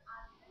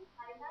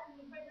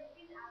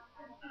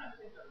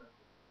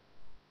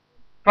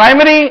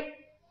 Primary,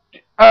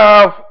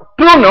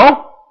 true, no?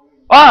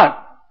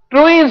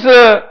 True is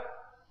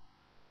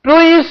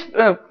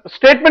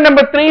statement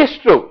number 3 is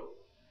true.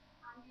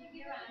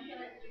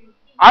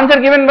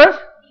 Answer given was?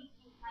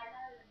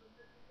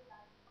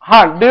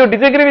 Do you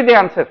disagree with the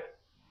answer?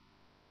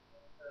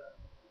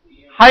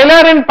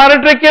 Hilar and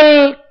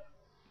paratracheal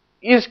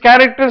is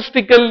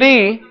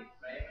characteristically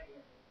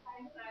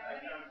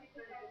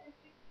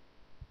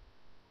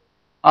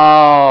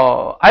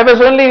I was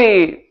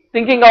only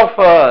thinking of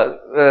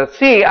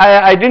C.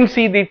 I didn't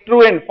see the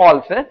true and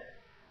false.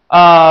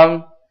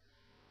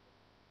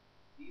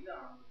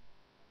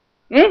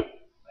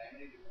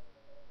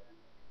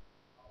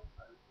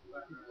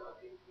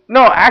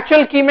 No,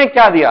 actual key में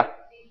क्या दिया?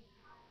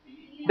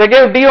 They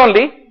gave D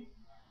only.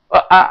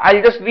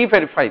 I'll just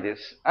re-verify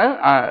this.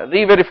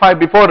 Re-verify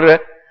before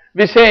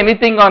we say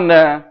anything on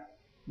the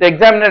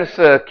examiner's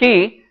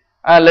key.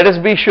 Let us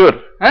be sure.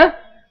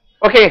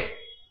 Okay.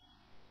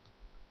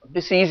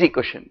 This is easy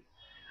question.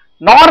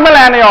 Normal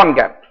anion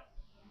gap.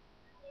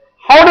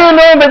 How do you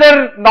know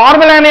whether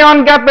normal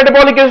anion gap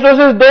metabolic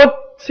acidosis दो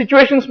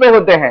situations में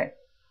होते हैं?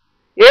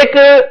 एक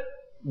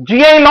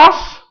GI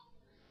loss,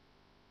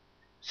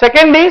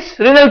 second is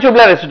renal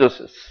tubular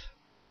acidosis.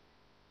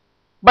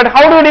 But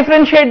how do you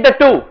differentiate the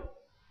two?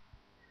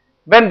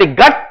 When the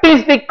gut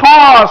is the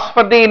cause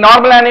for the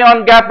normal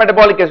anion gap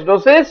metabolic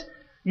acidosis,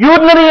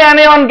 urinary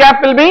anion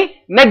gap will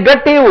be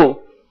negative.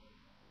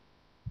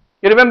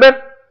 You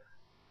remember?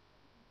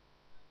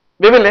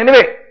 We will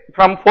anyway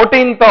from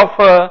 14th of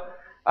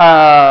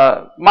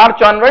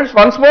March onwards,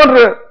 once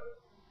more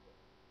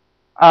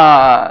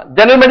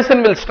general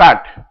medicine will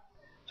start.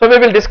 So we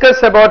will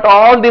discuss about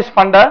all these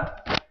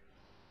funda.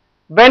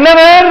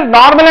 Whenever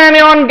normal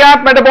anion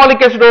gap metabolic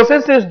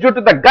acidosis is due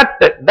to the gut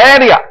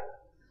diarrhea,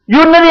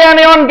 urinary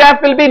anion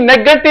gap will be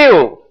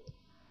negative.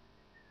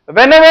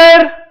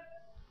 Whenever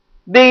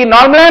the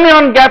normal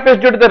anion gap is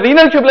due to the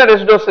renal tubular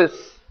acidosis,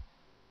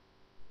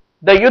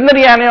 the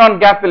urinary anion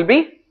gap will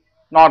be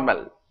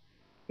normal.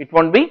 It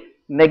won't be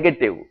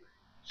negative.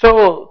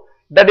 So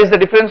that is the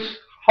difference,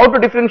 how to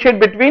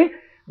differentiate between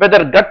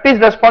whether gut is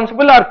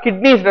responsible or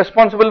kidney is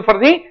responsible for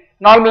the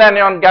normal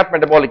anion gap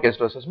metabolic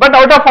acidosis. But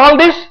out of all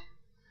this,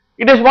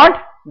 it is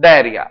what?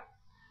 Diarrhea.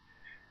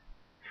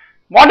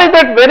 What is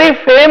that very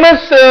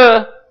famous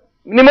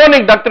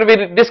mnemonic, doctor,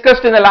 we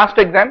discussed in the last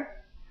exam?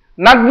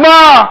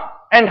 Nagma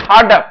and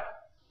Hardap.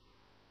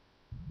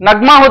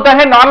 Nagma hota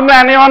hai normal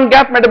anion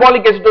gap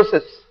metabolic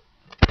acidosis.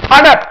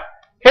 Hardap.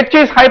 H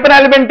is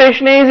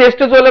hyperalimentation, E is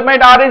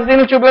acetozolamide, R is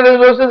renal tubular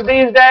acidosis, D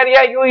is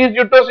diarrhea, U is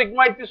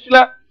uterosigmoid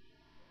fistula.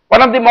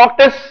 One of the mock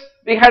tests,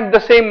 we had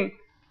the same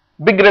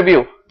big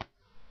review.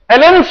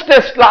 Allen's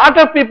test, lot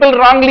of people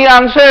wrongly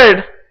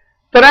answered.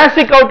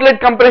 Thoracic outlet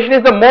compression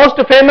is the most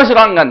famous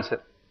wrong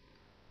answer.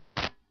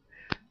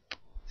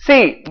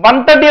 See,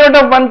 130 out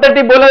of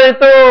 130 bola hai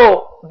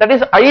to that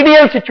is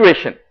ideal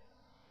situation.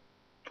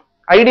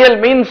 Ideal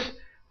means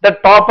the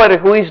topper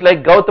who is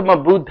like Gautama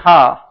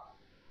Buddha,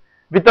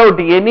 without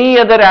any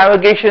other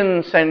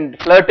avocations and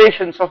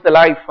flirtations of the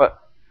life,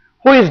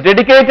 who is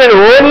dedicated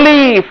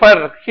only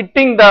for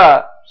hitting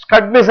the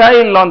Scud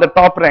missile on the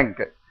top rank.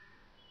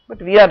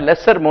 But we are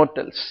lesser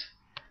mortals.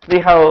 We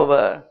have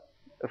a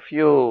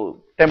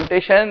few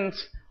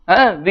temptations.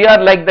 We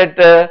are like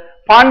that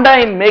panda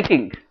in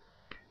making,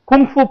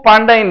 kung fu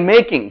panda in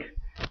making.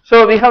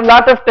 So we have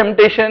lot of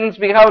temptations,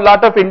 we have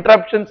lot of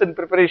interruptions in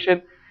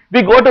preparation.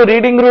 We go to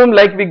reading room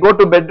like we go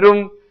to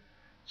bedroom.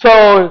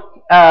 So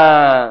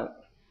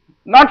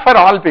not for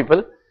all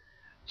people.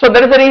 So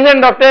that is the reason,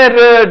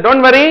 doctor,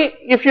 don't worry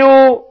if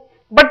you,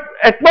 but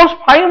at most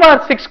 5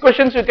 or 6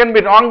 questions you can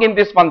be wrong in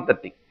this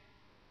 130,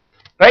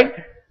 right?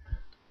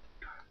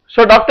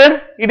 So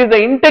doctor, it is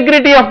the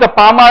integrity of the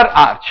Palmer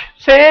arch.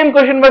 Same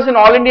question was in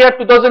All India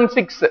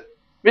 2006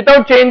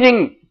 without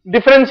changing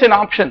difference in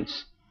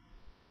options.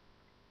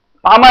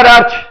 Palmer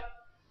arch,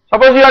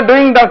 suppose you are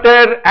doing,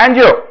 doctor,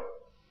 angio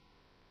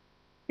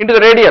into the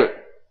radial.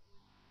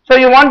 So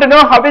you want to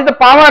know how is the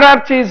Palmer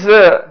arch is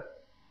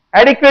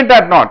adequate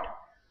or not.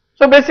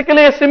 So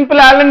basically a simple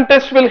Allen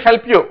test will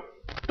help you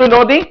to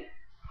know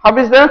how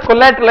is the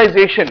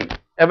collateralization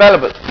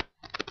available.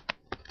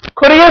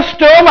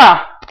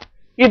 Choreostoma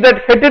is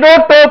that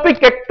heterotopic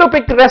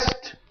ectopic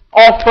rest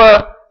of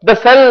the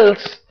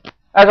cells,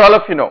 as all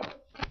of you know.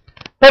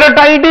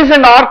 Parotitis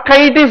and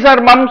orchitis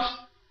are mumps.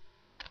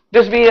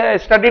 This we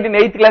studied in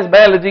 8th class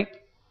biology.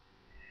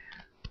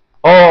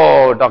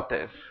 Oh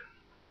doctor,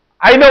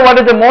 I know what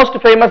is the most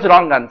famous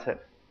wrong answer.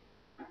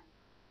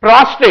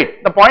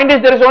 Prostate. The point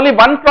is there is only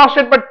one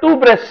prostate but 2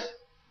 breasts.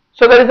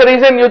 So that is the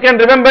reason you can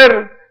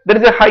remember there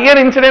is a higher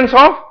incidence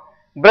of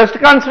breast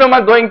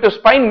carcinoma going to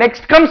spine.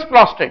 Next comes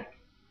prostate.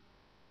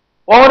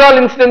 Overall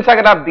incidence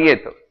agar aap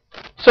diye to.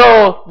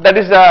 So that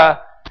is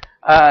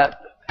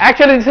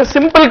actually it's a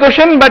simple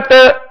question, but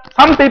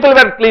some people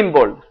were clean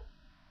bowled.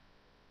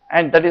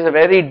 And that is a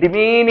very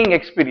demeaning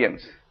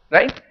experience,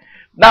 right?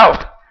 Now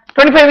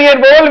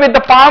 25-year-old with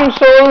the palm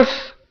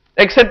soles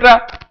etc.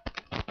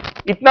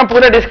 इतना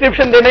पूरा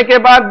description देने के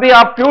बाद भी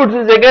आप feuds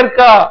जिगर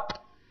का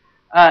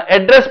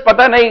address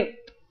पता नहीं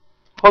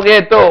हो गए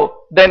तो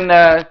then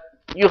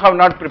you have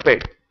not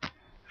prepared.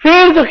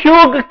 Fields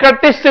Hugh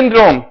Curtis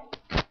syndrome.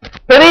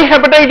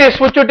 Perihepatitis,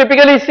 which you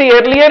typically see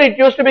earlier, it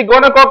used to be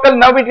gonococcal,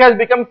 now it has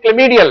become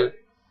chlamydial.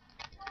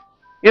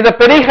 Is the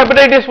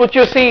perihepatitis which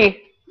you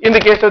see in the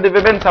case of the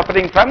women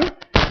suffering from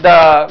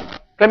the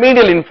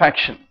chlamydial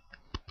infection.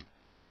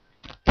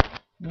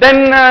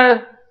 Then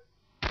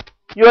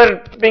you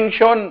are being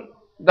shown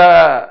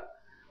the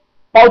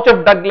pouch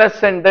of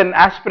Douglas and then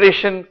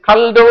aspiration,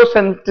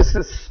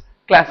 caldocentesis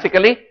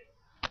classically.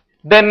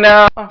 Then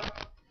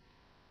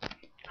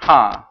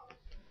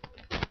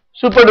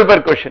super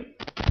duper question.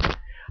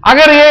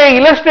 अगर ये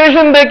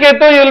illustration देखे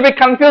तो you will be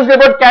confused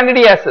about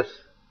candidiasis.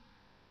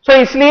 So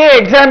इसलिए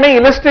exam में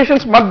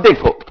illustrations मत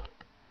देखो.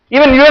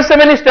 Even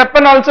USMLE step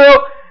 1 also,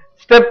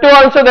 step 2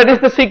 also, that is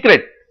the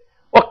secret.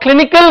 और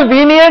clinical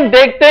venient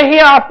देखते ही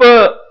आप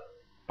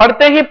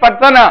पढ़ते ही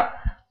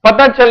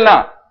पता चलना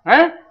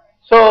है.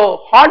 So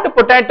hot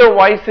potato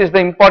voice is the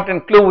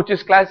important clue, which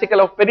is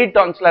classical of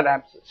peritonsillar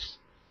abscess.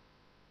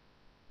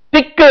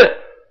 Thick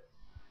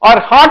or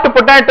hot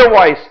potato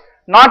voice,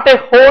 not a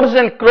hoarse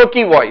and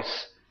croaky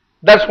voice.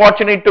 That's what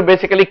you need to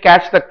basically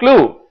catch the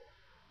clue.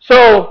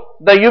 So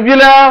the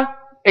uvula,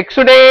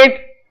 exudate,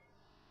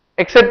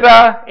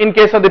 etc. in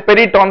case of the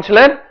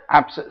peritonsillar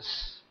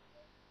abscess.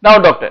 Now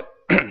doctor,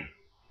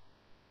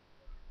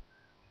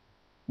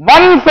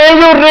 one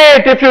failure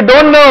rate, if you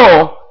don't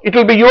know, it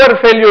will be your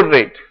failure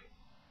rate.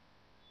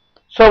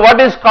 So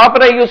what is copper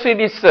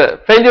IUCD's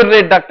failure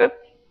rate, doctor?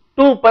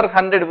 2 per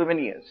 100 women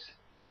years.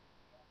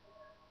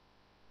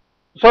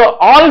 So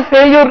all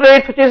failure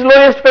rates, which is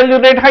lowest failure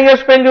rate,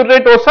 highest failure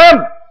rate, वो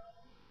सब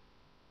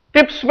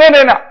tips में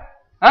रहना.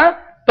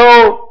 तो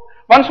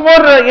once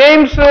more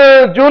AIIMS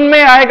जून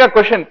में आएगा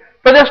question.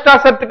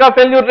 प्रोजेस्टासर्ट का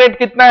failure rate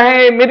कितना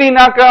है,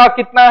 मिरीना का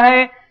कितना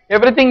है,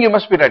 everything you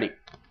must be ready.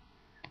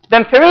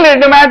 Then familial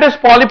edematous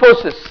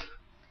polyposis.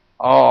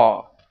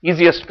 Oh,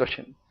 easiest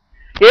question.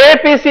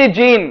 APC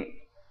gene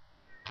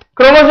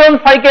chromosome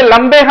 5 के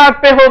लंबे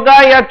हाथ पे होगा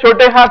या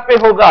छोटे हाथ पे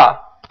होगा?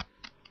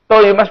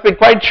 तो you must be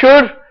quite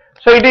sure.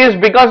 So it is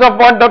because of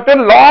what, doctor?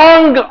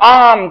 Long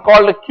arm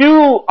called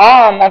Q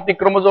arm of the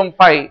chromosome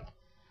 5.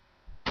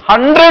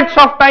 Hundreds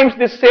of times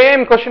this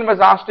same question was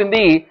asked in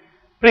the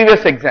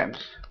previous exams.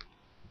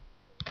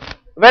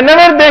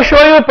 Whenever they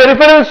show you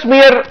peripheral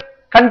smear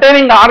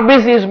containing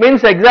RBCs,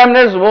 means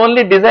examiners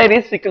only desire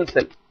is sickle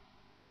cell.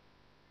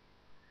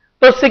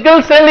 So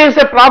sickle cell is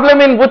a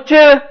problem in which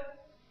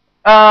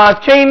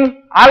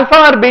chain,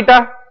 alpha or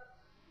beta?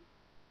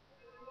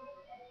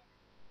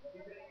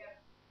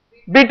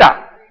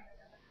 Beta.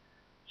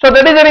 So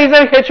that is the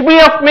reason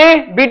HbF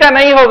में beta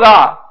नहीं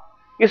होगा,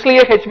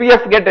 इसलिए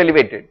HbF get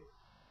elevated.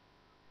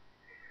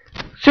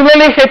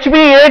 Similarly,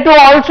 HbA2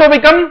 also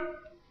become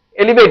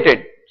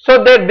elevated.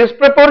 So the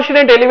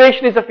disproportionate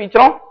elevation is a feature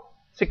of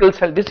sickle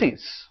cell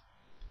disease.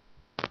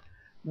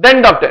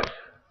 Then doctor,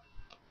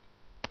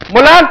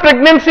 molar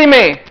pregnancy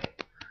में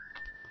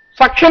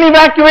suction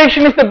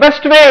evacuation is the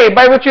best way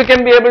by which you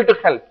can be able to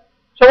help.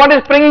 So what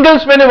is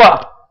Pringles maneuver?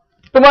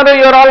 Tomorrow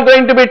you are all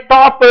going to be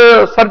top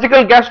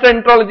surgical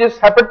gastroenterologists,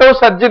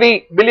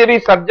 hepatosurgery, biliary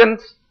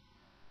surgeons.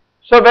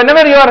 So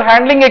whenever you are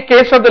handling a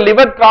case of the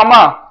liver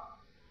trauma,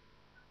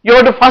 you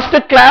have to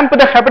first clamp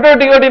the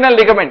hepatoduodenal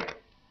ligament,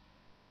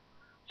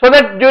 so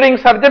that during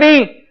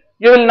surgery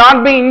you will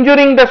not be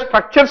injuring the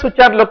structures which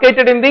are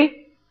located in the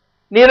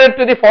nearer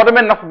to the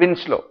foramen of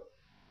Winslow,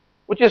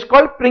 which is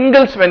called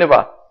Pringles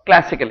maneuver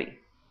classically.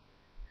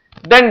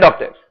 Then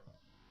doctor,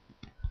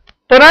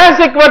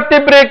 thoracic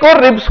vertebrae को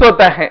ribs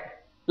होता है,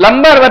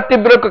 lumbar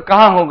vertebrae को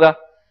कहाँ होगा?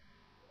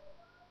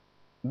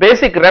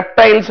 Basic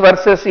reptiles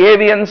versus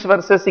avians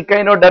versus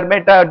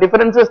echinodermata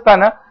differences था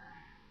ना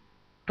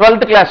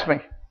 12th class में,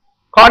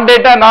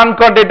 chordata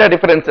non-chordata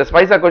differences,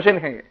 वैसा क्वेश्चन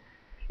है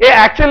ये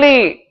actually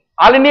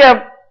all India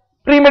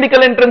pre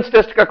medical entrance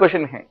test का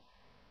क्वेश्चन है,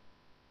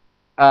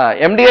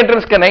 MD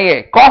entrance का नहीं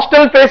है.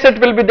 Costal facet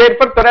will be there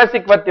for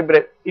thoracic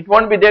vertebrae, it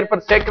won't be there for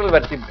sacral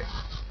vertebrae,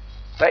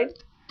 right?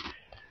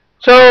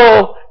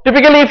 So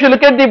typically if you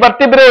look at the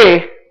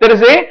vertebrae, there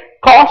is a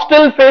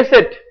costal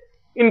facet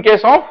in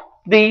case of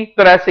the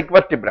thoracic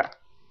vertebra.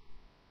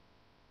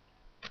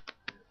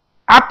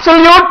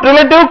 Absolute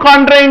relative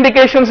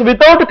contraindications,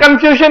 without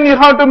confusion you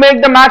have to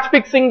make the match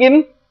fixing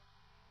in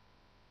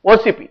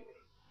OCP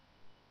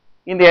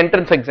in the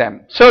entrance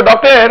exam. So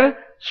doctor,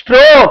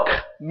 stroke,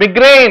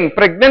 migraine,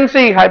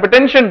 pregnancy,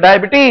 hypertension,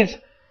 diabetes,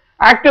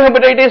 active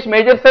hepatitis,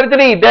 major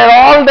surgery, they are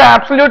all the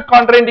absolute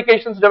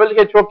contraindications.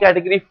 WHO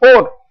category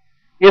 4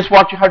 is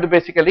what you have to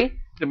basically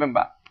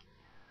remember.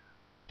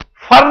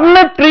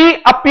 Fern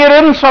tree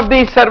appearance of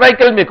the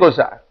cervical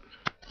mucosa.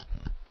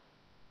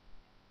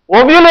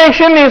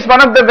 Ovulation is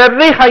one of the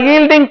very high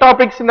yielding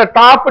topics in the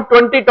top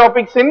 20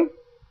 topics in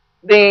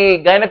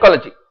the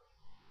gynecology,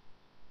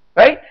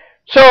 right?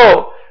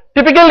 So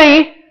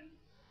typically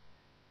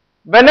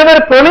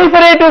whenever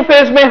proliferative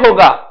phase में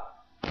होगा,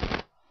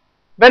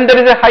 when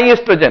there is a high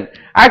estrogen,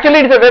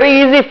 actually it is a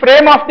very easy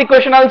frame of the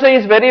question also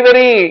is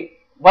very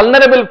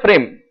vulnerable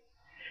frame.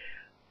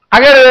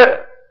 अगर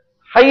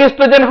high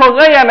oestrogen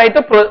होगा या नहीं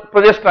तो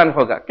progesterone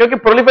होगा, क्योंकि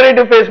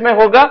proliferative phase में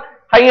होगा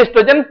high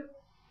oestrogen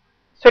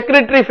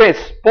secretory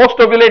phase, post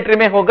ovulatory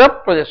में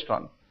होगा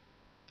progesterone.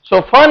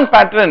 So Fern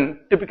pattern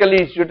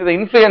typically is due to the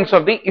influence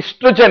of the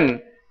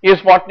estrogen is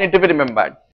what need to be remembered.